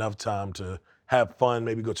keep enough time to have fun,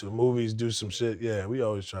 maybe go to the movies, do some shit. Yeah, we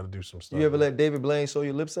always try to do some stuff. You ever let David Blaine sew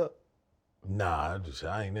your lips up? Nah,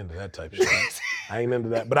 I ain't into that type of shit. I ain't into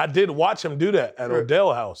that. But I did watch him do that at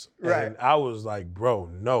Odell House. Right. And I was like, bro,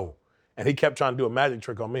 no. And he kept trying to do a magic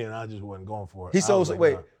trick on me, and I just wasn't going for it.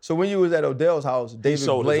 So when you was at Odell's house, David he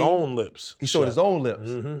sewed Blaine, his own lips. He sewed his own lips.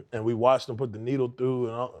 Mm-hmm. And we watched him put the needle through,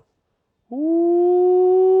 and all.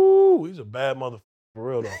 Ooh, he's a bad motherfucker for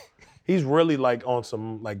real though. He's really like on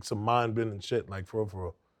some mind-bending shit, like for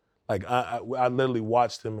real. Like I literally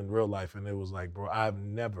watched him in real life, and it was like, bro, I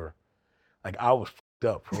was fucked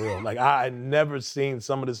up for real. Like I had never seen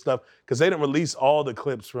some of this stuff because they didn't release all the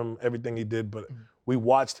clips from everything he did, but we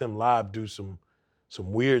watched him live do some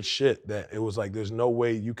weird shit that it was like, there's no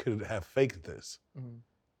way you could have faked this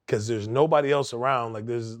because there's nobody else around. Like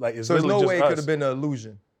there's so there's no way it could have been an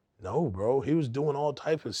illusion. No, bro. He was doing all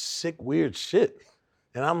type of sick, weird shit.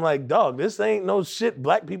 And I'm like, dog, this ain't no shit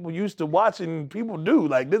black people used to watch and people do.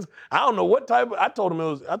 Like this, I don't know what type of, I told him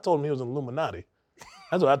he was an Illuminati.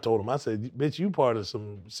 That's what I told him. I said, bitch, you part of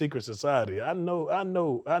some secret society. I know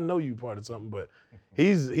you part of something, but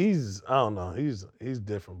he's I don't know. He's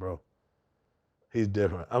different, bro. He's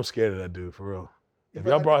different. I'm scared of that dude, for real. If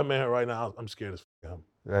y'all brought him in here right now, I'm scared as f*** him.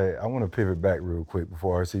 Hey, I want to pivot back real quick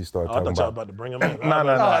before RC start talking about. I thought y'all about to bring him in. No.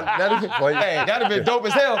 That'd have been dope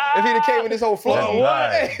as hell if he'd have came with this whole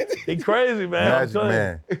flow. He crazy, man. Magic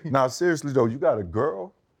man. Now, seriously though, you got a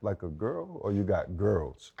girl? Like a girl, or you got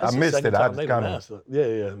girls? That's I missed it. I just kind of.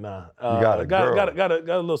 Yeah, nah. You got a girl. Got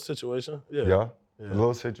a little situation. Yeah. A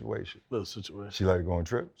little situation. She like to go on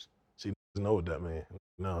trips? She doesn't know what that means.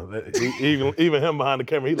 No, even him behind the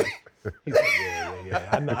camera, he's like, yeah.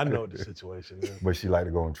 I know the situation. Yeah. But she like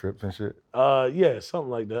to go on trips and shit? Yeah, something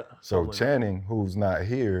like that. So Channing, who's not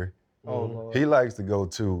here, he likes to go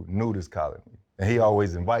to nudist colony, and he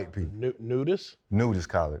always invite people. Nudist? Nudist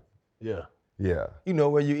colony. Yeah. Yeah. You know,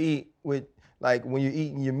 where you eat with, like when you're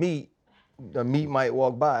eating your meat The meat might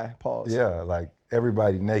walk by. Pause. Yeah, like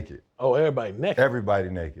everybody naked. Oh, everybody naked. Everybody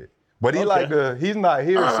naked. But he Okay. he's not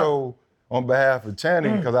here, so on behalf of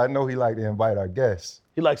Channing, because I know he like to invite our guests.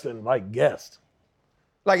 He likes to invite guests.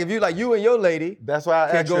 Like if you and your lady, That's why I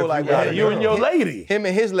Can asked go you if like you got that. a You and girl. your lady. him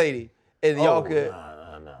and his lady, and y'all could. Nah.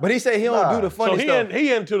 But he said he don't do the funny So stuff.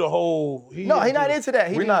 he into the whole. He not into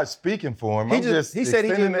that. We're not speaking for him. He I'm just he said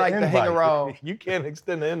he extending just the like to hang invite. around. You can't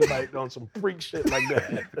extend the invite on some freak shit like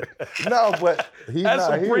that. No, but he's That's not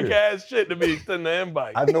some here. freak ass shit to be extending the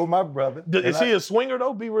invite. I know my brother. Is he a swinger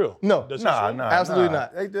though? Be real. No. Does he Nah, swing? Absolutely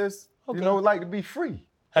not. They just, like to be free.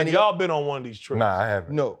 Have y'all been on one of these trips? Nah, I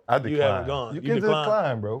haven't. No. I decline. You haven't gone. You You can decline?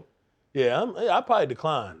 decline, bro. Yeah, I probably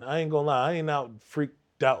decline. I ain't gonna lie. I ain't out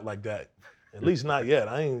freaked out like that. At least not yet.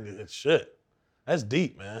 I ain't shit. That's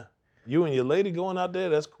deep, man. You and your lady going out there,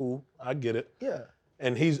 that's cool. I get it. Yeah.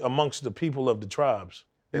 And he's amongst the people of the tribes.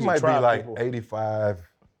 It He's a might be tribe like people. 85,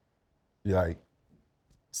 like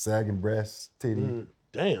sagging breasts, titty,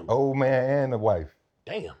 Damn. old man and the wife.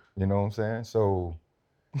 Damn. You know what I'm saying? So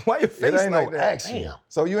Why your face it ain't like no that? action. Damn.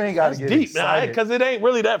 So you ain't got to That's get deep, man. excited. Because it ain't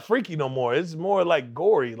really that freaky no more. It's more like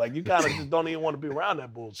gory. Like you kind of just don't even want to be around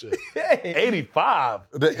that bullshit. Hey, 85.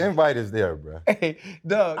 The invite is there, bro. hey,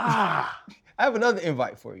 Doug. Ah. I have another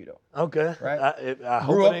invite for you though. Okay. Right. I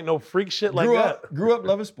hope Grew it up- ain't no freak shit like grew that. up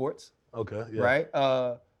loving sports, Okay. Yeah. right?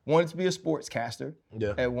 Wanted to be a sportscaster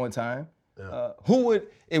Yeah. at one time. Yeah.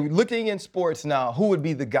 Looking in sports now, who would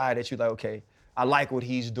be the guy that you're like, okay, I like what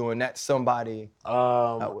he's doing. That's somebody.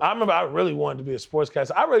 I remember I really wanted to be a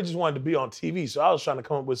sportscaster. I really just wanted to be on TV. So I was trying to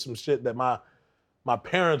come up with some shit that my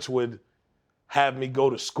parents would have me go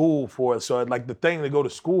to school for. So like the thing to go to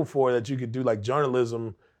school for that you could do like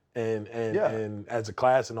journalism and as a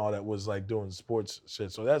class and all that was like doing sports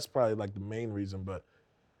shit. So that's probably like the main reason. But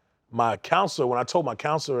my counselor, when I told my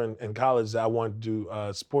counselor in college that I wanted to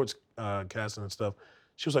do sports casting and stuff,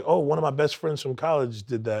 she was like, oh, one of my best friends from college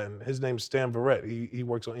did that. And his name's Stan Verrett. He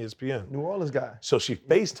works on ESPN. New Orleans guy. So she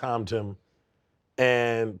FaceTimed him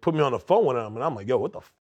and put me on the phone with him. And I'm like, yo, what the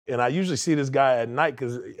f? And I usually see this guy at night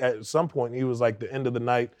because at some point he was like the end of the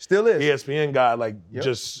night Still is. ESPN guy, like Yep.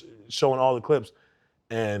 just showing all the clips.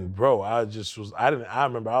 And bro, I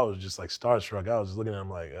remember I was just like starstruck. I was just looking at him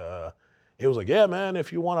like, he was like, yeah, man,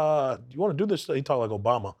 if you wanna do this stuff, he talked like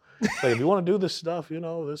Obama. Like, if you wanna do this stuff, this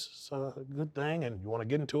is a good thing and you wanna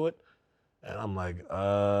get into it. And I'm like,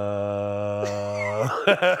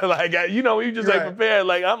 like, you just like Right. prepared.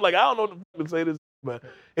 Like, I'm like, I don't know what the fuck to say this, but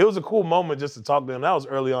it was a cool moment just to talk to him. That was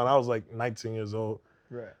early on. I was like 19 years old.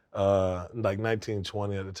 Right. Like 19,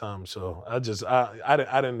 20 at the time. So I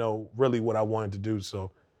didn't know really what I wanted to do.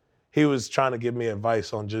 So he was trying to give me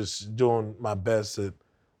advice on just doing my best at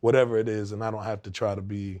whatever it is, and I don't have to try to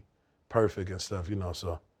be perfect and stuff,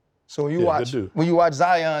 so. So when you Yeah, good dude. watch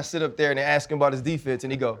Zion sit up there and they ask him about his defense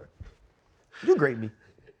and he go, you grade me.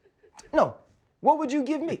 No, what would you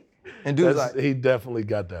give me? And dude's like, He definitely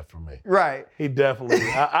got that from me. right. He definitely,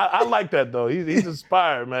 I like that though. He's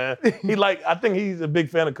inspired, man. I think he's a big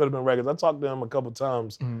fan of Coulda Been Records. I talked to him a couple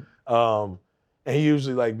times, and he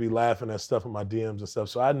usually like be laughing at stuff in my DMs and stuff.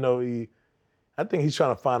 So I know I think he's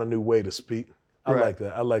trying to find a new way to speak. I Right. like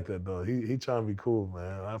that. I like that though. He trying to be cool,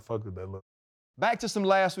 man. I fuck with that look. Back to some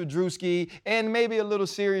laughs with Druski and maybe a little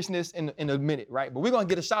seriousness in a minute, right? But we're gonna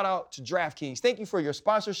get a shout out to DraftKings. Thank you for your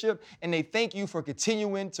sponsorship, and they thank you for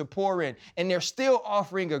continuing to pour in. And they're still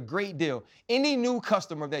offering a great deal. Any new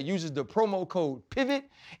customer that uses the promo code PIVOT,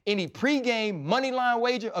 any pregame money line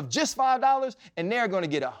wager of just $5, and they're gonna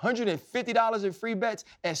get $150 in free bets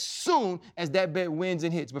as soon as that bet wins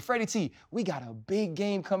and hits. But Freddie T, we got a big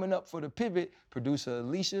game coming up for the Pivot. Producer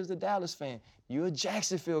Alicia is the Dallas fan. You're a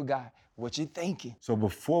Jacksonville guy. What you thinking? So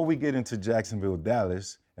before we get into Jacksonville,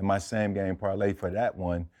 Dallas, and my same game parlay for that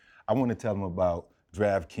one, I want to tell them about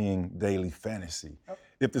DraftKings Daily Fantasy.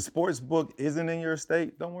 If the sports book isn't in your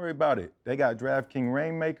state, don't worry about it. They got DraftKings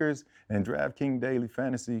Rainmakers and DraftKings Daily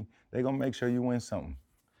Fantasy. They're going to make sure you win something.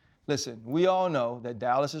 Listen, we all know that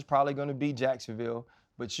Dallas is probably going to beat Jacksonville,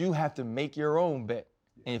 but you have to make your own bet.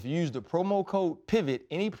 And if you use the promo code PIVOT,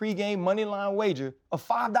 any pregame money line wager of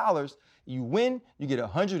 $5, you win, you get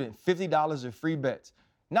 $150 in free bets.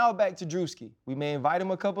 Now back to Druski. We may invite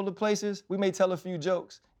him a couple of places, we may tell a few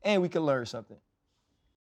jokes, and we can learn something.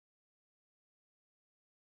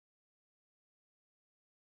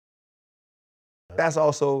 That's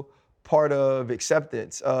also part of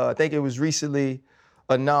acceptance. I think it was recently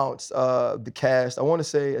announced, the cast.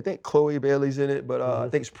 I think Chloe Bailey's in it, but I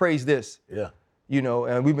think it's Praise This. Yeah.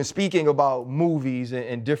 And we've been speaking about movies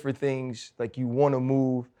and different things, like you want to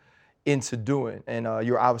move into doing, and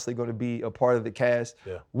you're obviously going to be a part of the cast.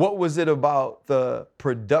 Yeah. What was it about the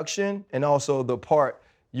production and also the part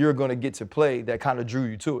you're going to get to play that kind of drew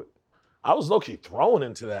you to it? I was low-key thrown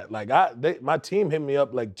into that. Like my team hit me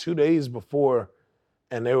up like 2 days before,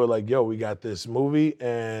 and they were like, "Yo, we got this movie,"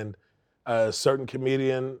 and a certain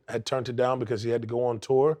comedian had turned it down because he had to go on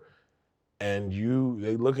tour, and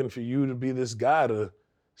they looking for you to be this guy to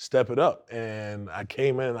step it up. And I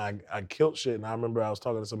came in, I killed shit, and I remember I was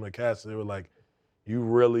talking to some of the cast, and they were like, "You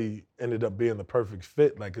really ended up being the perfect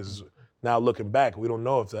fit." Like, 'cause now looking back, we don't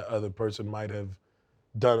know if that other person might have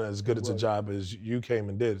done as good as a job as you came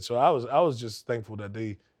and did. So I was just thankful that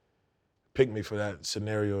they picked me for that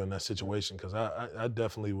scenario and that situation, because I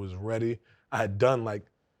definitely was ready. I had done like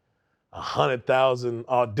 100,000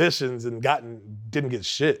 auditions and didn't get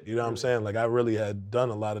shit. You know what I'm saying? Like, I really had done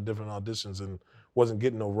a lot of different auditions and wasn't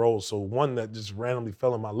getting no roles. So one that just randomly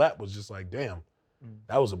fell in my lap was just like, damn,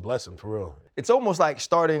 that was a blessing for real. It's almost like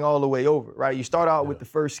starting all the way over, right? You start out with the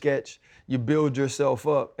first sketch, you build yourself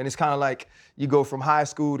up, and it's kind of like you go from high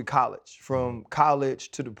school to college, from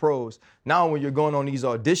college to the pros. Now when you're going on these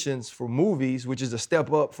auditions for movies, which is a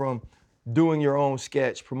step up from doing your own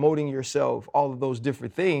sketch, promoting yourself, all of those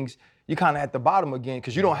different things, you're kind of at the bottom again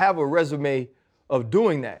because you don't have a resume of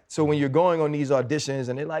doing that. So when you're going on these auditions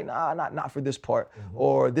and they're like, nah, not for this part,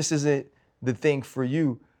 or this isn't the thing for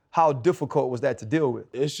you, how difficult was that to deal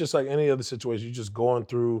with? It's just like any other situation. You're just going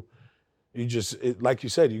through, like you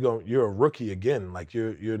said, you're a rookie again. Like,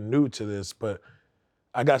 you're new to this. But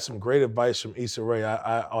I got some great advice from Issa.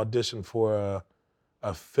 I auditioned for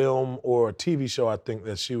a film or a TV show, I think,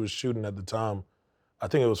 that she was shooting at the time. I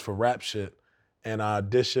think it was for rap shit. And I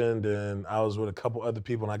auditioned, and I was with a couple other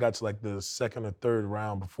people, and I got to like the second or third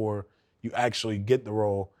round before you actually get the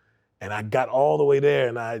role. And I got all the way there,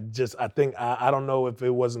 and I think, I don't know if it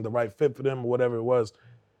wasn't the right fit for them or whatever it was,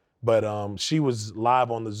 but she was live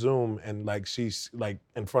on the Zoom, and like, she's like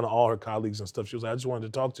in front of all her colleagues and stuff. She was like, "I just wanted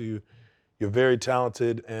to talk to you. You're very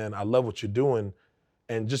talented, and I love what you're doing.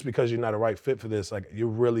 And just because you're not a right fit for this, like,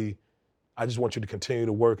 I just want you to continue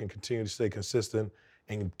to work and continue to stay consistent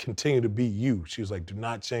and continue to be you." She was like, "Do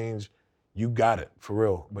not change. You got it, for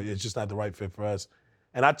real. But it's just not the right fit for us."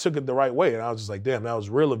 And I took it the right way. And I was just like, damn, that was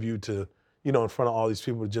real of you to, in front of all these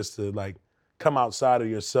people, just to like come outside of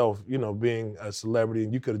yourself, being a celebrity.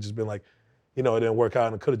 And you could have just been like, it didn't work out,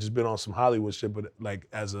 and it could have just been on some Hollywood shit. But like,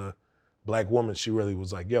 as a Black woman, she really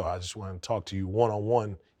was like, "Yo, I just want to talk to you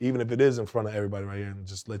one-on-one, even if it is in front of everybody right here, and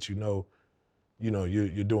just let you know,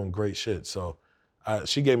 you're doing great shit." So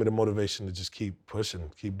she gave me the motivation to just keep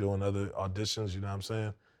pushing, keep doing other auditions, you know what I'm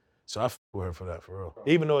saying? So I f*** with her for that, for real.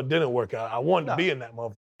 Even though it didn't work out, I wanted to be in that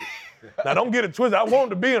motherfucker. Now, don't get it twisted. I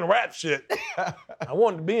wanted to be in rap shit. I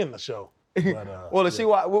wanted to be in the show. But, well, let's see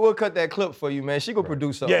why. We'll cut that clip for you, man. She gonna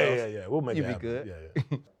produce something else. Yeah. We'll make it be happen. good.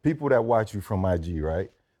 Yeah. People that watch you from IG, right?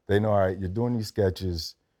 They know, all right, you're doing these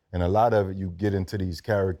sketches, and a lot of it, you get into these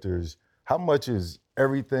characters. How much is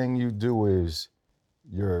everything you do is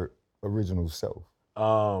your original self?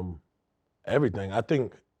 Everything. I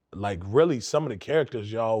think, like, really, some of the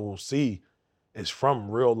characters y'all will see is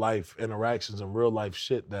from real life interactions and real life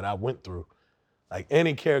shit that I went through. Like,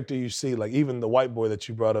 any character you see, like even the white boy that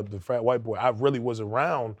you brought up, the frat white boy, I really was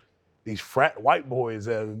around these frat white boys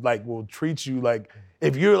that like will treat you like,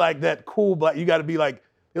 if you're like that cool black, you gotta be like,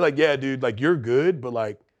 they're like, "Yeah, dude, like, you're good, but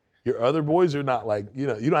like your other boys are not like, you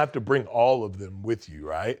don't have to bring all of them with you,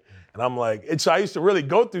 right?" And I'm like, so I used to really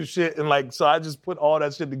go through shit, and like, so I just put all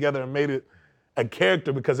that shit together and made it a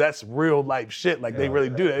character, because that's real life shit. Like, they really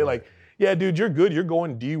do that. They're like, "Yeah, dude, you're good. You're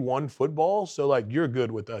going D1 football, so like, you're good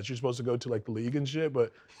with us. You're supposed to go to like the league and shit,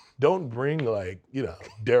 but don't bring like,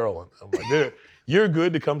 Daryl." And I'm like, "You're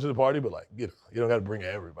good to come to the party, but like, you don't got to bring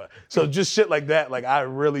everybody." So just shit like that. Like, I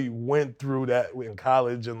really went through that in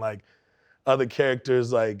college, and like other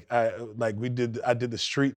characters, like I did the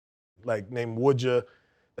street, like, named Woulda.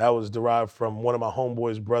 That was derived from one of my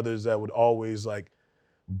homeboys' brothers that would always like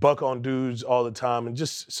buck on dudes all the time. And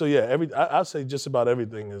just, so yeah, I'd say just about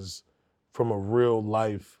everything is from a real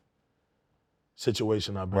life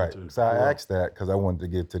situation I've been through. So I asked that because I wanted to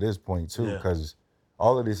get to this point too, because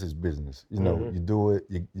all of this is business. You do it,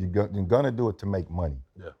 you're gonna do it to make money.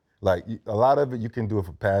 Yeah. Like, a lot of it, you can do it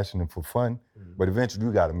for passion and for fun, but eventually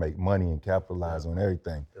you gotta make money and capitalize on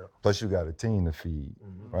everything. Yeah. Plus you got a team to feed,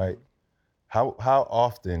 right? How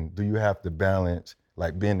often do you have to balance,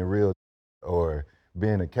 like, being the real or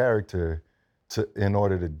being a character in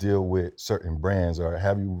order to deal with certain brands? Or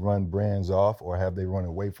have you run brands off, or have they run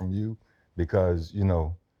away from you because,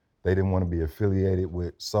 they didn't want to be affiliated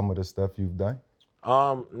with some of the stuff you've done?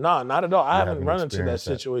 No, not at all. I haven't haven't run into that experienced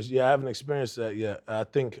that? situation. Yeah, I haven't experienced that yet. I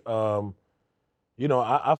think, I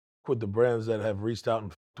fuck with the brands that have reached out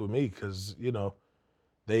and fucked with me because,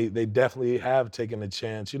 they definitely have taken a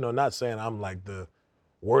chance. Not saying I'm like the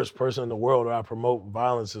worst person in the world or I promote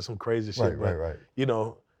violence or some crazy shit, Right.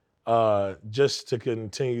 just to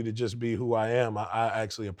continue to just be who I am, I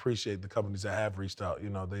actually appreciate the companies that have reached out.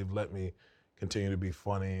 They've let me continue to be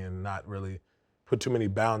funny and not really put too many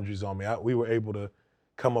boundaries on me. We were able to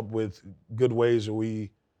come up with good ways where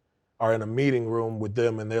we are in a meeting room with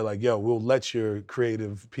them and they're like, yo, we'll let your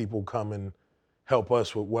creative people come and help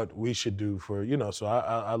us with what we should do for, so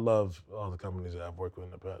I love all the companies that I've worked with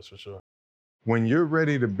in the past for sure. When you're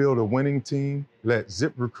ready to build a winning team, let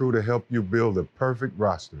ZipRecruiter help you build a perfect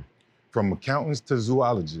roster. From accountants to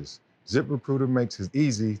zoologists, ZipRecruiter makes it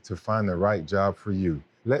easy to find the right job for you.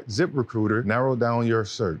 Let ZipRecruiter narrow down your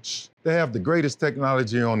search. They have the greatest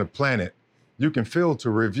technology on the planet. You can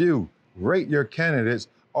filter, review, rate your candidates,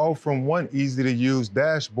 all from one easy-to-use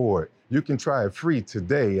dashboard. You can try it free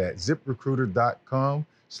today at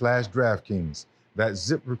ZipRecruiter.com/DraftKings.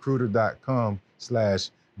 That's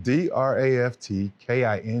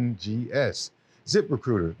ZipRecruiter.com/DraftKings.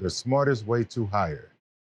 ZipRecruiter, the smartest way to hire.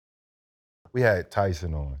 We had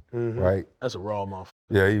Tyson on, right? That's a raw motherfucker.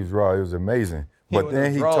 Yeah, he was raw. It was amazing. But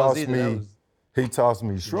then he tossed me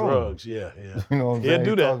shrooms. Drugs, yeah. You know what I'm He'll saying? do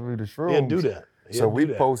He that. tossed me the shrooms. He'll do that. So we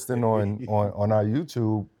posting on our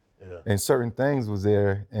YouTube, and certain things was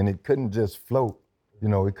there, and it couldn't just float.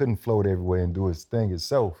 It couldn't float everywhere and do its thing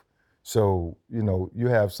itself. So, you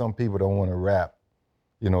have some people don't want to wrap,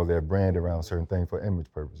 their brand around certain things for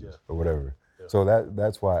image purposes or whatever. Yeah. So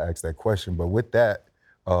that's why I asked that question. But with that,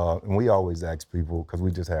 and we always ask people, because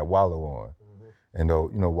we just had Wallow on, and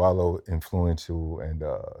Wallow influential, and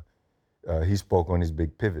he spoke on his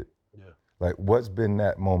big pivot. Yeah. Like, what's been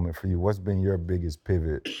that moment for you? What's been your biggest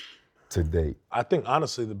pivot to date? I think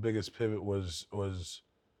honestly the biggest pivot was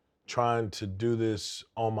trying to do this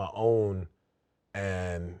on my own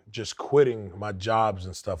and just quitting my jobs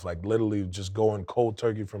and stuff, like literally just going cold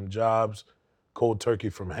turkey from jobs, cold turkey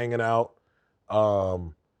from hanging out,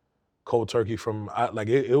 cold turkey from,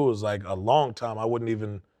 it was like a long time. I wouldn't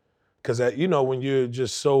even, because when you're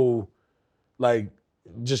just so like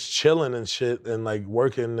just chilling and shit and like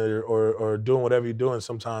working or doing whatever you're doing,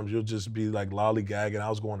 sometimes you'll just be like lollygagging. I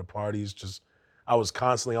was going to parties, I was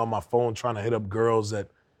constantly on my phone trying to hit up girls that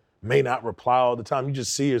may not reply all the time. You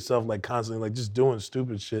just see yourself like constantly like just doing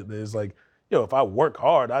stupid shit that is like, if I work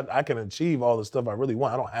hard, I can achieve all the stuff I really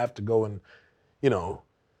want. I don't have to go and,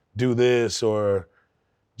 do this or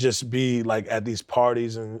just be like at these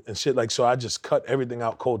parties and shit. Like, so I just cut everything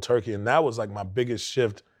out cold turkey. And that was like my biggest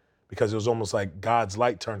shift, because it was almost like God's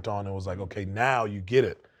light turned on. It was like, okay, now you get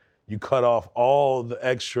it. You cut off all the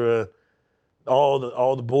extra,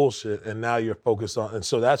 all the bullshit, and now you're focused on. And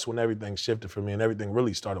so that's when everything shifted for me and everything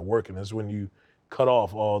really started working. Is when you cut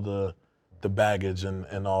off all the baggage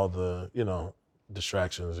and all the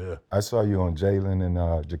distractions. Yeah. I saw you on Jalen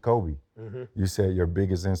and Jacoby. Mm-hmm. You said your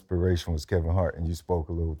biggest inspiration was Kevin Hart, and you spoke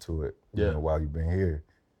a little to it. While you've been here.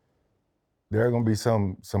 There are gonna be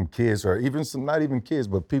some kids, or even some, not even kids,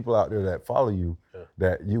 but people out there that follow you,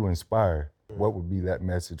 that you inspire. Mm-hmm. What would be that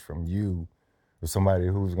message from you, or somebody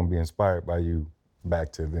who's gonna be inspired by you,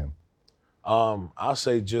 back to them? I'll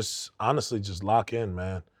say honestly, just lock in,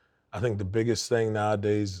 man. I think the biggest thing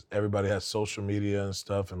nowadays, everybody has social media and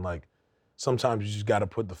stuff, and like sometimes you just gotta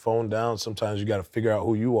put the phone down. Sometimes you gotta figure out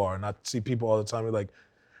who you are. And I see people all the time, they're like,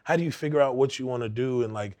 how do you figure out what you wanna do?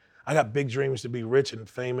 And like, I got big dreams to be rich and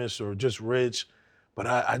famous or just rich, but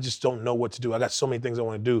I just don't know what to do. I got so many things I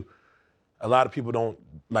wanna do. A lot of people don't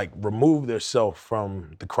like remove themselves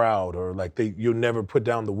from the crowd, or like you never put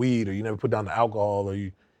down the weed, or you never put down the alcohol, or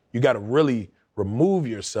you gotta really remove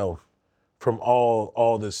yourself from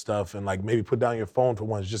all this stuff, and like maybe put down your phone for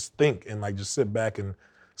once, just think and like just sit back. And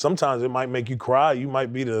sometimes it might make you cry. You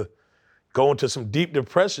might be to go into some deep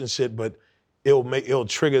depression shit, but it'll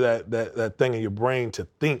trigger that thing in your brain to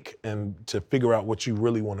think and to figure out what you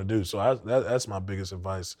really want to do. So that's my biggest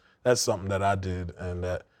advice. That's something that I did and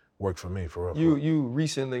that worked for me for real. You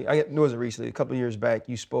recently, I know it wasn't recently, a couple of years back,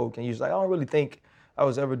 you spoke and you was like, I don't really think I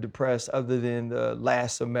was ever depressed other than the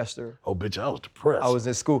last semester. Oh, bitch, I was depressed. I was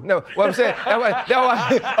in school. No, what I'm saying,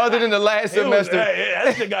 other than the last semester.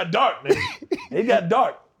 That shit got dark, man. It got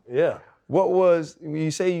dark. Yeah. When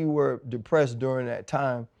you say you were depressed during that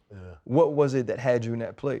time, what was it that had you in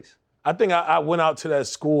that place? I think I went out to that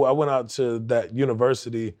school, I went out to that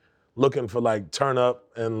university looking for like turn up,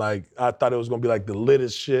 and like I thought it was gonna be like the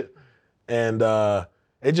littest shit. And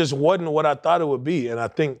it just wasn't what I thought it would be. And I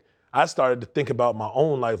think I started to think about my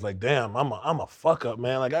own life. Like, damn, I'm a fuck up,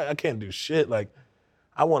 man. Like, I can't do shit. Like,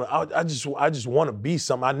 I just want to be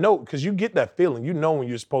something. I know, because you get that feeling. You know when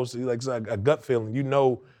you're supposed to, like, it's like a gut feeling. You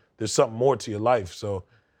know there's something more to your life. So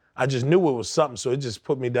I just knew it was something. So it just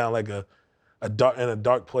put me down like in a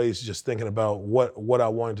dark place, just thinking about what I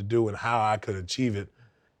wanted to do and how I could achieve it.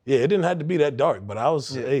 Yeah, it didn't have to be that dark, but I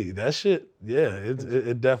was, hey, that shit,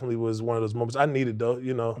 it definitely was one of those moments. I needed though,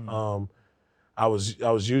 you know. I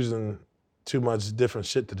was using too much different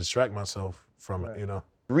shit to distract myself from it, you know.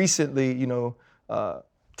 Recently, you know,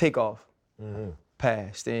 Takeoff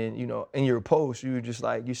passed, and you know, in your post, you were just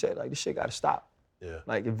like, you said, like, this shit gotta stop. Yeah.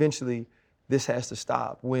 Like, eventually, this has to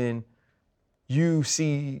stop. When you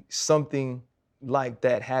see something like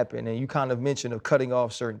that happen, and you kind of mentioned of cutting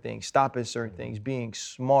off certain things, stopping certain things, being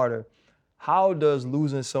smarter, how does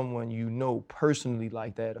losing someone you know personally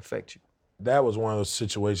like that affect you? That was one of those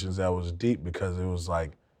situations that was deep, because it was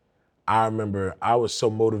like, I remember I was so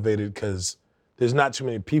motivated because there's not too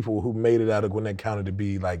many people who made it out of Gwinnett County to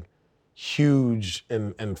be like huge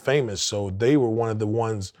and famous. So they were one of the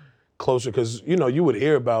ones closer, because, you know, you would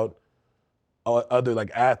hear about other like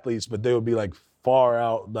athletes, but they would be like far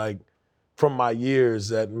out, like from my years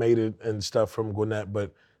that made it and stuff from Gwinnett,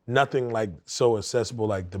 but nothing like so accessible.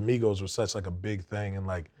 Like the Migos were such like a big thing, and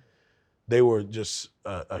like they were just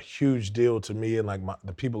a huge deal to me and like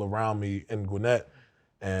the people around me in Gwinnett.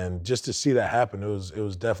 And just to see that happen, it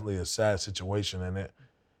was definitely a sad situation, and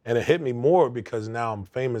it hit me more because now I'm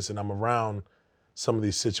famous and I'm around some of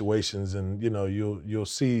these situations, and you know you'll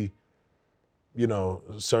see, you know,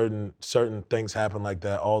 certain things happen like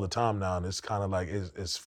that all the time now, and it's kind of like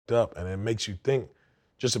it's fucked up, and it makes you think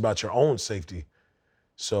just about your own safety.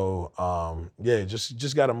 So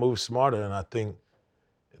just got to move smarter, and I think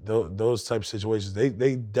those type of situations,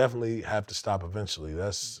 they definitely have to stop eventually.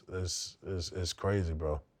 That's crazy,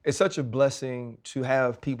 bro. It's such a blessing to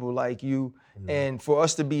have people like you, and for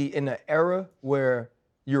us to be in an era where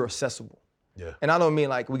you're accessible. Yeah. And I don't mean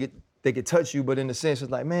like they could touch you, but in the sense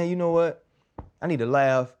it's like, man, you know what? I need to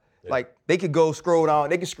laugh. Yeah. Like they could scroll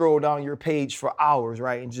down your page for hours,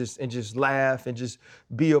 right? And just laugh and just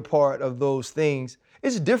be a part of those things.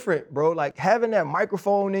 It's different, bro. Like having that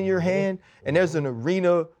microphone in your hand, and there's an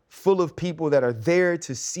arena full of people that are there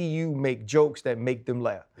to see you make jokes that make them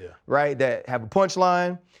laugh, right? That have a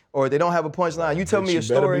punchline, or they don't have a punchline. You tell me a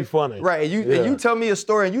story, better be funny. right? And you tell me a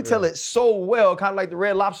story, and you tell it so well, kind of like the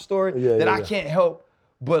Red Lobster story, that I can't help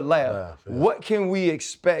but laugh. What can we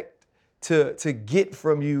expect to get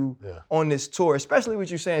from you on this tour, especially what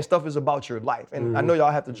you're saying, stuff is about your life, and I know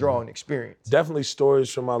y'all have to draw on experience. Definitely stories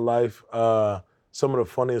from my life. Some of the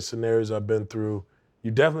funniest scenarios I've been through.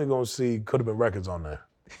 You definitely gonna see Coulda Been Records on there.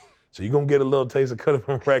 So you're gonna get a little taste of Coulda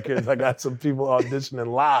Been Records. I got some people auditioning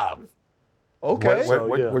live. Okay.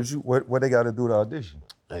 What they got to do to audition?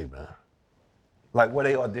 Hey, man. Like, where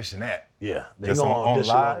they audition at? Yeah, they Just gonna on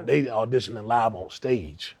audition. live? They auditioning live on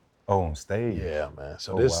stage. Oh, on stage? Yeah, man.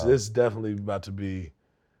 So this is definitely about to be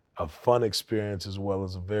a fun experience as well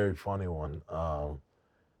as a very funny one.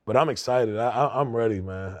 But I'm excited. I'm ready,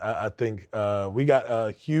 man. I think we got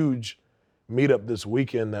a huge meetup this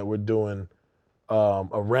weekend that we're doing, a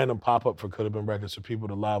random pop-up for Coulda Been Records for people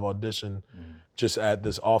to live audition just at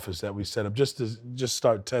this office that we set up, just to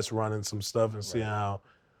start test running some stuff and see how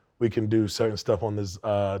we can do certain stuff on this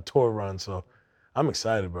tour run. So I'm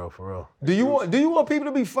excited, bro, for real. Do you want people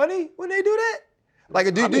to be funny when they do that?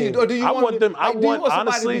 Like, do you want somebody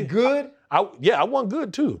honestly, to be good? I want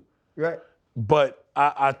good too. Right. But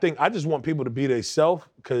I think I just want people to be themselves,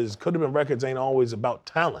 because Coulda Been Records ain't always about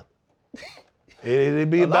talent. It'd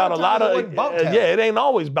be about a lot of it ain't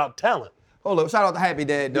always about talent. Hold up, shout out to Happy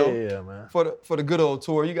Dad though. Yeah, man. For the good old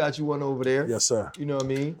tour, you got you one over there. Yes, sir. You know what I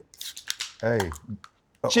mean? Hey.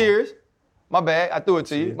 Cheers. My bad, I threw it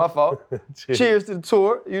to you. My fault. Cheers to the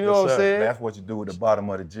tour. You know what I'm saying? That's what you do with the bottom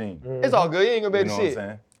of the jean. It's all good. You ain't gonna be able to see what it. I'm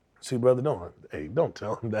saying? See, brother, don't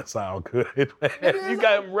tell him that's all good. You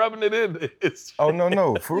got him rubbing it in. Oh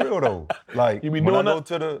no, for real though. Like you be when doing I go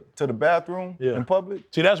to the bathroom in public.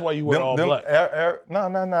 See, that's why you wear all black.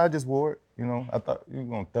 No, I just wore it. You know, I thought you were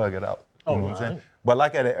gonna thug it out. You know what I'm saying? But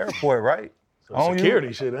like at the airport, right?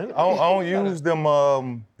 Security shit, ain't it? I don't use them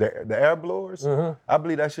the air blowers. I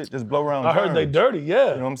believe that shit just blow around. I heard they dirty,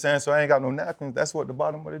 yeah. You know what I'm saying? So I ain't got no napkins. That's what the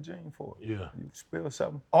bottom of the jean for. Yeah. You spill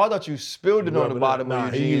something. Oh, I thought you spilled it on the bottom of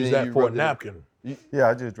your jeans. He used that for a napkin. Yeah,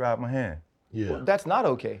 I just dried my hand. Yeah. Well, that's not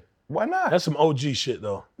okay. Why not? That's some OG shit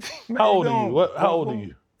though. How old are you? How old are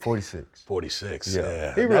you? 46. 46. Yeah.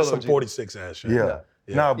 Yeah. He real That's some OG. 46 ass shit. Yeah.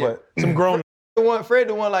 Nah, but some grown. Fred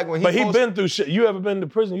the one like when he. But he been through shit. You ever been to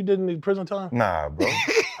prison? You did any prison time? Nah, bro.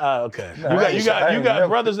 Okay. Nah, you got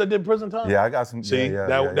brothers that did prison time? Yeah, I got some. See,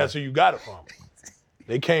 that's who you got it from.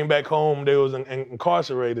 They came back home, they was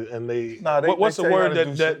incarcerated, and what's the word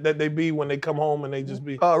that they be when they come home and they just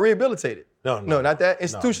be? Rehabilitated. No, not that.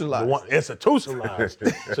 Institutionalized. Institutionalized.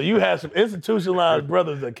 So you had some institutionalized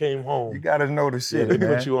brothers that came home. You gotta know the shit, They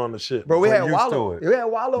man. put you on the shit. Bro, we We're had used Wallow. to it. We had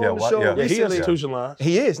Wallow on the show Yeah, he recently. institutionalized.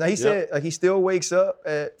 He is. Now he said like he still wakes up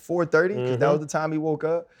at 4:30 because that was the time he woke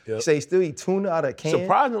up. Yep. He said he still eat tuna out of a can.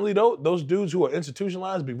 Surprisingly though, those dudes who are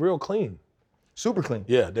institutionalized be real clean. Super clean.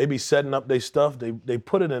 Yeah, they be setting up their stuff. They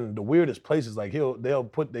put it in the weirdest places. Like they'll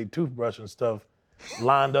put their toothbrush and stuff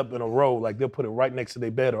lined up in a row. Like they'll put it right next to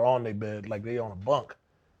their bed or on their bed, like they on a bunk.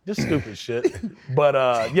 Just stupid shit. But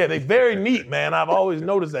yeah, they very neat, man. I've always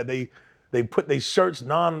noticed that they put their shirts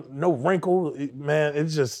no wrinkle. Man,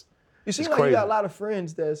 it's just You seem it's like crazy. you got a lot of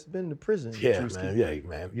friends that's been to prison. Yeah, Druski. man. Yeah,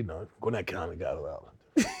 man. You know, Gwinnett County got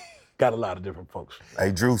a lot of different folks.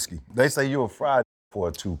 Hey, Druski, they say you a fried for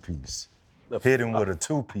a two-piece. Hit him with a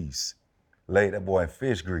two-piece. Laid that boy in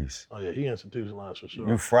fish grease. Oh yeah, he institutionalized for sure.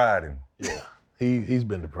 You fried him. Yeah, he's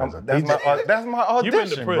been to prison. That's my audition, You been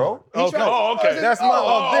to prison, bro. Okay. Oh, okay. That's my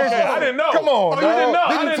audition. Okay. I didn't know. Come on, you didn't know.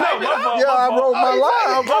 dog. I didn't know. My fault. Yeah, I wrote my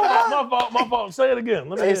line. My fault. Say it again.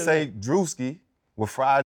 Let me They hear say Druski was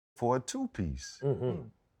fried for a two-piece.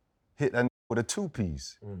 Hit that with a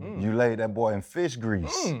two-piece. You laid that boy in fish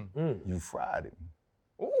grease. You fried him.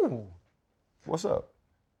 Ooh. What's up?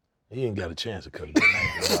 He ain't got a chance of cutting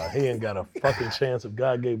it. He ain't got a fucking chance if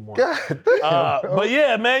God gave him one. God damn, But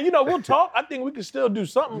yeah, man, we'll talk. I think we can still do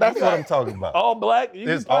something. That's what I'm talking about. All black. You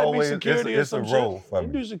It's can probably always- be security it's or a some role shit. for You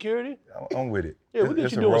me. do security. I'm with it. Yeah, we'll get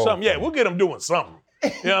It's you a doing role something. for Yeah, me. we'll get him doing something. You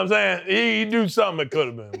know what I'm saying? He do something that could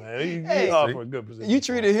have been, man. He offered a good position. You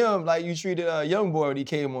treated him like you treated Young Boy when he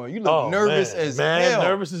came on. You look nervous as hell.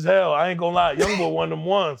 Nervous as hell. I ain't gonna lie. Young boy one of them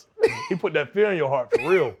ones. He put that fear in your heart for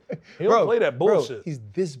real. He don't play that bullshit. Bro, he's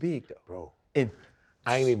this big though. Bro. And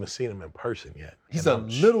I ain't even seen him in person yet. he's And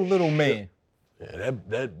a little man. Yeah,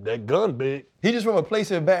 that gun big. He just from a place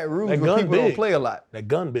in Baton Rouge That where gun people don't big. play a lot. That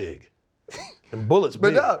gun big. And bullets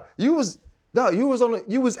But big. you was at You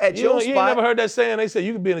your ain't spot. never heard that saying? They say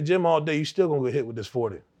you could be in the gym all day, you still gonna get hit with this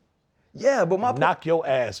 40. Yeah, but my Knock your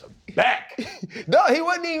ass back. No, he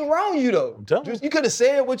wasn't even wrong you though. I'm telling you. You could have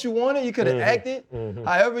said what you wanted. You could have acted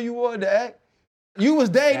however you wanted to act. You was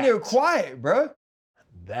dang near quiet, bro.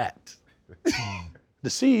 That. The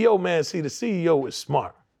CEO, man, the CEO is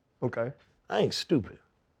smart. Okay. I ain't stupid.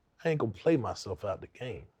 I ain't gonna play myself out the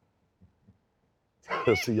game.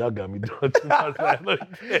 See, y'all got me doing too much.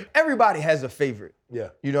 Everybody has a favorite. Yeah.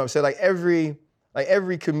 You know what I'm saying? Like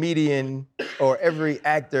every comedian or every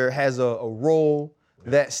actor has a role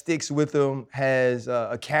that sticks with them, has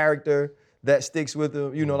a character that sticks with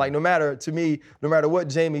them. You know, like no matter what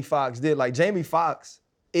Jamie Foxx did, like Jamie Foxx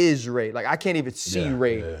is Ray. Like I can't even see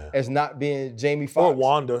Ray as not being Jamie Foxx. Or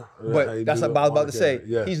Wanda. But that's what I was about to say.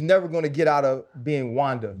 Yeah. He's never gonna get out of being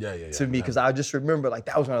Wanda to me, because I just remember like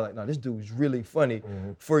that was when I was like, no, this dude is really funny.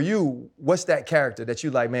 For you, what's that character that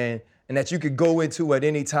you like, man, and that you could go into at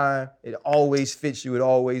any time? It always fits you, it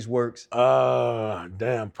always works.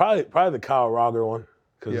 Damn. Probably the Kyle Rogger one.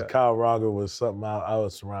 Because Yeah. Kyle Rogger was something I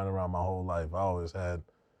was surrounded around my whole life. I always had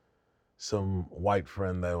some white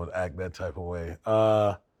friend that would act that type of way.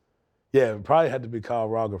 Yeah, it probably had to be Kyle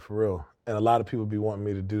Rogger for real. And a lot of people be wanting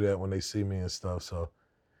me to do that when they see me and stuff. So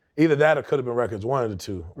either that or Could Have Been Records, one of the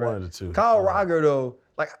two. One of the two. Kyle Rogger though,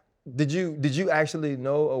 like, did you actually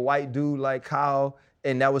know a white dude like Kyle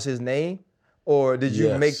and that was his name? Or did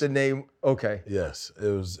you make the name? Okay. Yes, it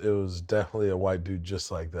was definitely a white dude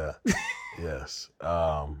just like that. Yes.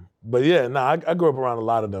 But yeah, I grew up around a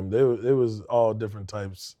lot of them. It was all different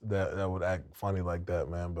types that would act funny like that,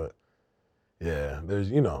 man. But yeah,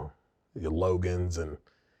 there's, your Logans and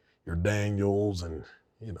your Daniels and,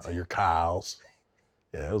 your Kyles.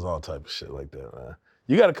 Yeah, it was all type of shit like that, man.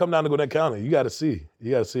 You got to come down to Gwinnett County. You got to see.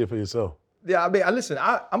 You got to see it for yourself. Yeah, I mean, listen,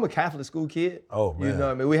 I'm a Catholic school kid. Oh, man. You know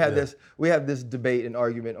what I mean? We have this debate and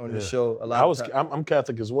argument on the show a lot of times. I'm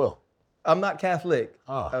Catholic as well. I'm not Catholic.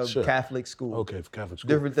 Sure. Catholic school. Okay, for Catholic school.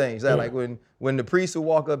 Different things. Like when the priest would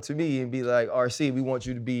walk up to me and be like, RC, we want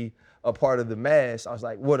you to be a part of the mass. I was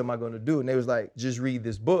like, what am I going to do? And they was like, just read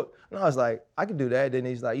this book. And I was like, I can do that. Then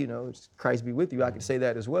he's like, Christ be with you. I can say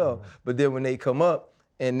that as well. But then when they come up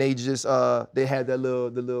and they just, they had the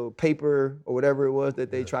little paper or whatever it was that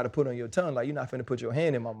they try to put on your tongue, like, you're not finna put your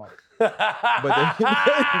hand in my mouth.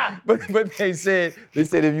 but they said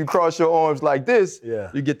if you cross your arms like this,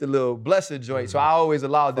 you get the little blessed joint. So I always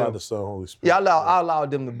allowed them. Father, Son, Holy Spirit. Yeah, I allowed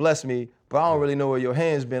them to bless me, but I don't really know where your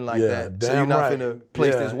hand's been like that. So you're not finna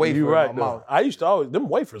place this wafer in my mouth. I used to always, them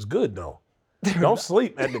wafers good though. Don't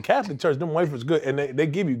sleep at the Catholic church. Them wafers good, and they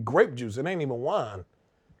give you grape juice. It ain't even wine.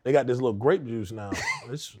 They got this little grape juice now.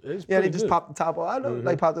 It's Yeah, they just good. pop the top off. I know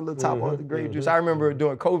they popped the little top off the grape juice. I remember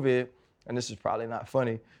during COVID, and this is probably not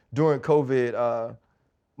funny. During COVID,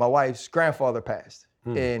 my wife's grandfather passed,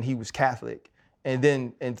 and he was Catholic.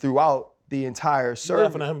 And throughout the entire service, You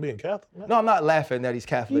laughing at him being Catholic? Man? no, I'm not laughing that he's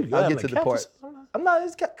Catholic. You I'll laughing get to at the part. Catholicism? I'm not.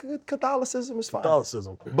 It's Catholicism is fine.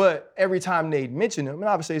 Catholicism. But every time they mention him, and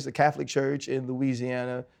obviously it's a Catholic church in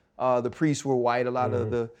Louisiana. The priests were white. A lot of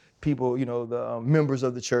the people, the members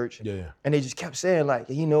of the church. Yeah. And they just kept saying like,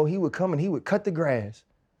 he would come and he would cut the grass.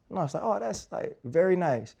 And I was like, oh, that's like very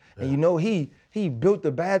nice. Yeah. And he built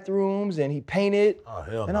the bathrooms and he painted. Oh,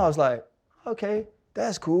 hell And no. I was like, okay,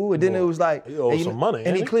 that's cool. And then it was like, he owed some money.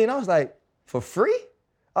 And he cleaned. I was like, for free?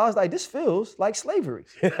 I was like, this feels like slavery,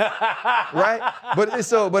 right? But it's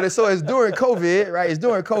during COVID, right? It's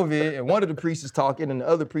during COVID, and one of the priests is talking, and the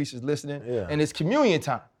other priest is listening, and it's communion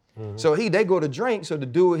time. So they go to drink, so the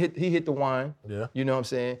dude hit the wine, you know what I'm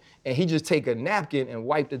saying? And he just take a napkin and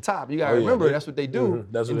wipe the top. You gotta remember, that's what they do.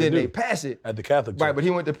 That's what and they then do. they pass it. At the Catholic church. Right, but he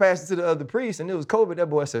went to pass it to the other priest, and it was COVID. That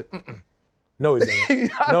boy said, No, he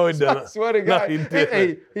didn't. No, he didn't. I swear to God. No, he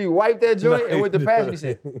didn't. He wiped that joint and went to pass it. He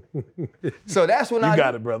said, so that's when You I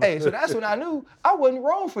got knew, it, brother. Hey, so that's when I knew I wasn't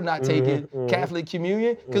wrong for not taking Catholic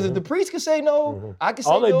communion. Because if the priest could say no, I could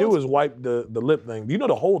say no. All they do is wipe the lip thing. You know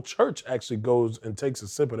the whole church actually goes and takes a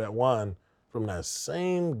sip of that wine from that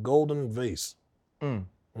same golden vase.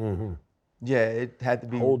 Yeah, it had to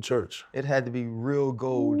be. Whole church. It had to be real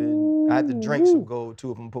gold, and I had to drink some gold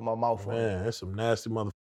too if I'm gonna put my mouth on it. Man, that's some nasty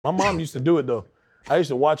mother. My mom used to do it though. I used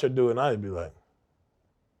to watch her do it, and I'd be like,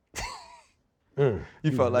 You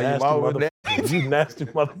felt like your nasty mom was there. motherfucker. You nasty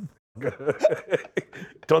motherfucker.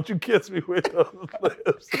 Don't you kiss me with those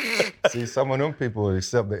lips. See, some of them people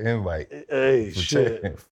accept the invite. Hey, for shit.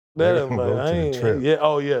 taking- That They ain't, go I to the ain't, trip. yeah,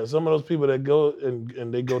 oh yeah. Some of those people that go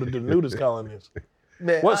and they go to the nudist colonies.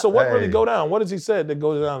 Man, What? So what really Hey. go down? What does he say that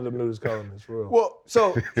goes down to the nudist colonies for real? Well,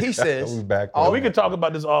 so he says. We back Oh, on we that. can talk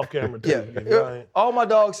about this off camera too. Yeah, Right? all my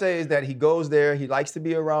dog says is that he goes there, he likes to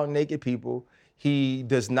be around naked people. He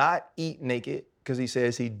does not eat naked because he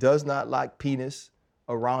says he does not like penis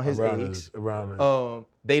around his eggs.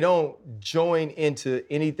 They don't join into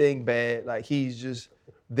anything bad. Like he's just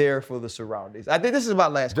there for the surroundings. I think this is my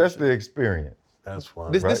last Just question. the experience. That's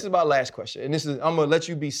fine. This is my last question. And I'm gonna let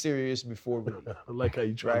you be serious before we leave. I like how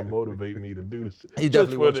you try to motivate me to do this. He Just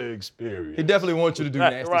definitely for wants the experience. He definitely wants you to do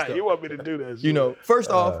nasty right, stuff. you want me to do that shit. First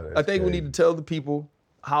off, I that's think we crazy. need to tell the people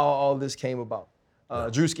how all this came about.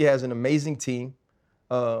 Druski has an amazing team.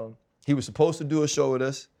 He was supposed to do a show with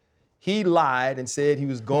us. He lied and said he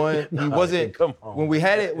was going. He wasn't. come on. When we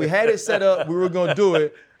had it set up. We were gonna do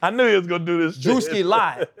it. I knew he was going to do this shit. Druski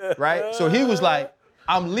lied, right? So he was like,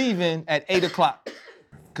 "I'm leaving at 8:00."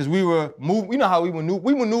 Because we were you know how we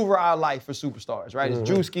maneuver our life for superstars, right? It's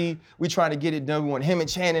Druski, we trying to get it done. We want him and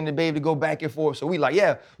Channing to be able to go back and forth. So we like,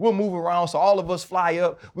 yeah, we'll move around. So all of us fly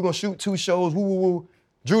up. We're gonna shoot 2 shows. Woo, woo, woo.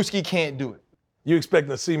 Druski can't do it. You expecting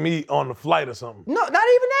to see me on the flight or something? No, not even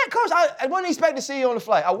that, Coach. I wasn't expecting to see you on the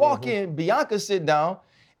flight. I walk in, Bianca sit down,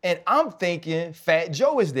 and I'm thinking Fat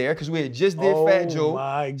Joe is there because we had just did Fat Joe.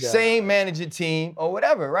 My God. Same managing team or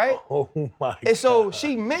whatever, right? Oh my And so God.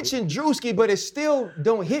 she mentioned Druski, but it still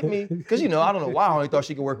don't hit me, because I don't know why I only thought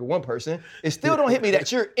she could work with one person. It still don't hit me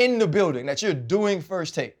that you're in the building, that you're doing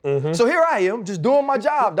First Take. So here I am, just doing my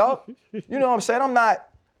job, dog. You know what I'm saying? I'm not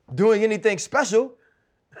doing anything special.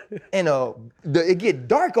 And it get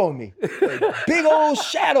dark on me. A big old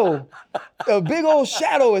shadow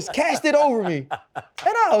is casted over me. And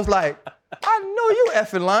I was like, I know you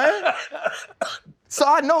effing lying. So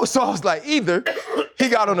I was like, either he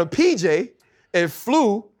got on a PJ and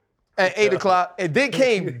flew at 8:00 and then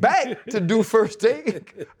came back to do First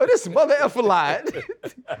Take, or this mother effer lying.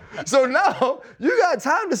 So now you got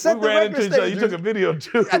time to set We the ran record into each other. straight. You took a video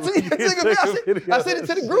too. I sent it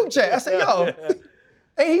to the group chat. I said, yo,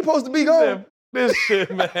 ain't he supposed to be gone? This shit,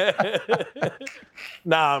 man.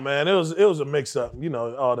 Nah, man, it was a mix-up.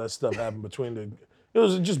 All that stuff happened between it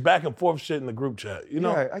was just back and forth shit in the group chat,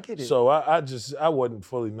 Yeah, I get it. So I wasn't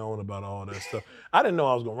fully knowing about all that stuff. I didn't know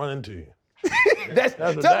I was gonna run into you. That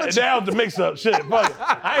That was the mix-up shit. Fuck it.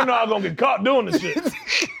 I didn't know I was gonna get caught doing this shit.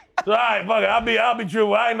 So all right, fuck it. I'll be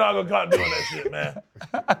true. I ain't know I was gonna caught doing that shit, man.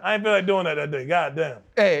 I ain't feel like doing that day. God damn.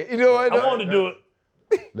 Hey, you know what? I wanted to do it.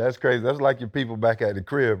 That's crazy. That's like your people back at the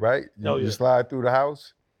crib, right? You slide through the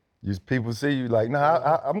house, people see you like,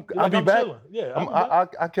 I'll be I'm back. chilling. Yeah, I'll be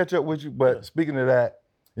back. I'll catch up with you. But speaking of that,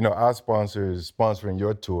 our sponsor is sponsoring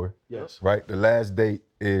your tour. Yes. Right? The last date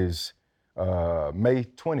is May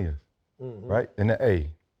 20th, right? In the A.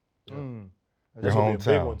 That's gonna be a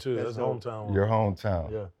big hometown. one too. That's hometown one. Your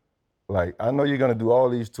hometown. Yeah. Like, I know you're gonna do all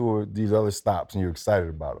these tours, these other stops, and you're excited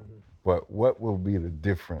about them. But what will be the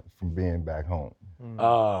difference from being back home?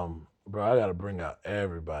 Bro, I gotta bring out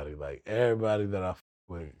everybody. Like everybody that I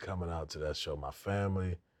with coming out to that show. My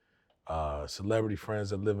family, celebrity friends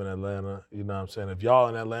that live in Atlanta. You know what I'm saying? If y'all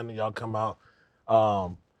in Atlanta, y'all come out.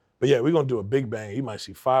 But yeah, we're gonna do a big bang. You might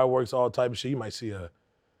see fireworks, all type of shit. You might see a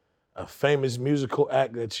famous musical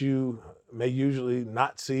act that you may usually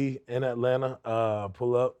not see in Atlanta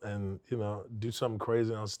pull up and, you know, do something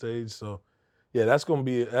crazy on stage. So yeah, that's gonna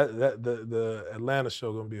be the Atlanta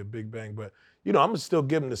show gonna be a big bang. But you know, I'm gonna still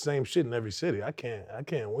give them the same shit in every city. I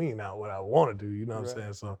can't wean out what I want to do. You know what I'm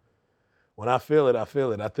saying? So when I feel it, I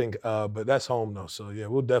feel it. I think, but that's home though. So yeah,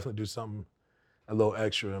 we'll definitely do something a little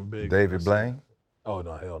extra and big. David Blaine? Oh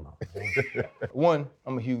no, hell no. One,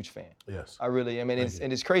 I'm a huge fan. Yes. I really am, and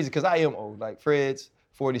it's crazy because I am old. Like Fred's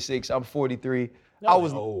 46, I'm 43. I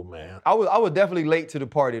was old, man. I was definitely late to the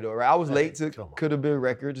party though, right? I was late to Coulda Been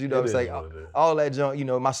Records, you know what I'm saying? All that junk, you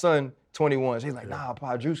know, my son, 21, so he's like, nah,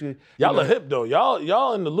 Pa Druski. Y'all are hip though.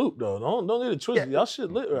 Y'all in the loop though. Don't need to twist it. Y'all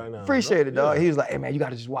shit lit right now. Appreciate it, dog. He was like, hey man, you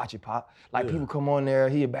gotta just watch it, Pop. Like people come on there,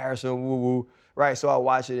 he embarrassing, woo-woo. Right, so I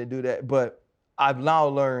watch it and do that. But I've now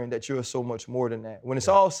learned that you're so much more than that. When it's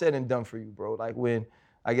all said and done for you, bro, like when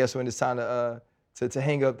it's time to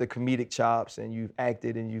hang up the comedic chops and you've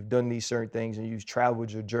acted and you've done these certain things and you've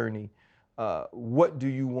traveled your journey, what do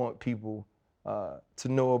you want people to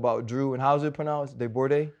know about Drew? And how's it pronounced? They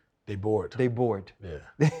bored? They bored. They bored.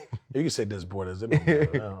 Yeah. You can say this bored as it.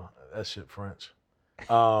 That shit French.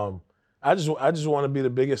 I just want to be the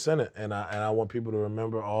biggest in it, and I want people to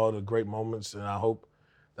remember all the great moments, and I hope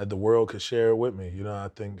that the world could share it with me. You know, I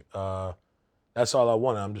think that's all I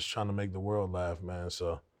want. I'm just trying to make the world laugh, man.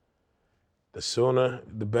 So the sooner,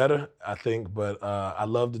 the better, I think. But I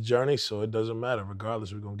love the journey, so it doesn't matter.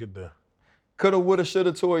 Regardless, we're gonna get there. Coulda, woulda,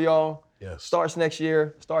 shoulda tour, y'all. Yes. Starts next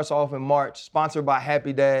year. Starts off in March. Sponsored by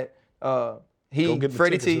Happy Dad. Go get the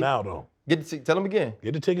Freddie tickets T. now, though. Tell them again.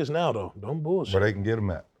 Get the tickets now, though. Don't bullshit. Where they can get them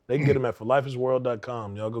at? They can get them at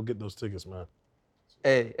forlifeisworld.com. Y'all go get those tickets, man.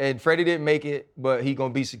 Hey, and Freddie didn't make it, but he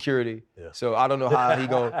gonna be security. Yeah. So I don't know how he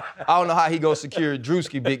gonna secure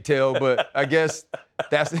Druski big tail, but I guess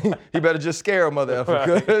he better just scare a mother effer.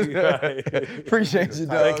 Right. Appreciate you,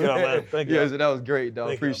 dog. Thank you, man. Thank you. Yeah, so that was great,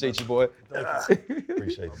 dog. Appreciate you, boy.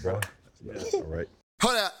 Appreciate you, bro. Yes. All right.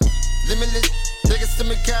 Hold up, limitless. Take a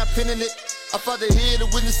stomach, got pinning it. I fought the head to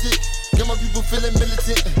witness it. Got my people feeling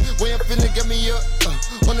militant. Way I'm feeling, got me up.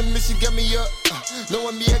 On the mission, got me up.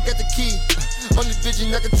 Knowing me, I got the key. Only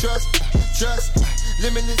vision I can trust.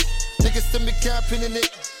 Limitless. Take a stomach, got pinning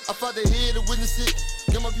it. I fought the head to witness it.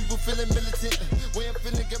 Got my people feeling militant. Way I'm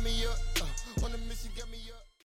feeling, got me up. On the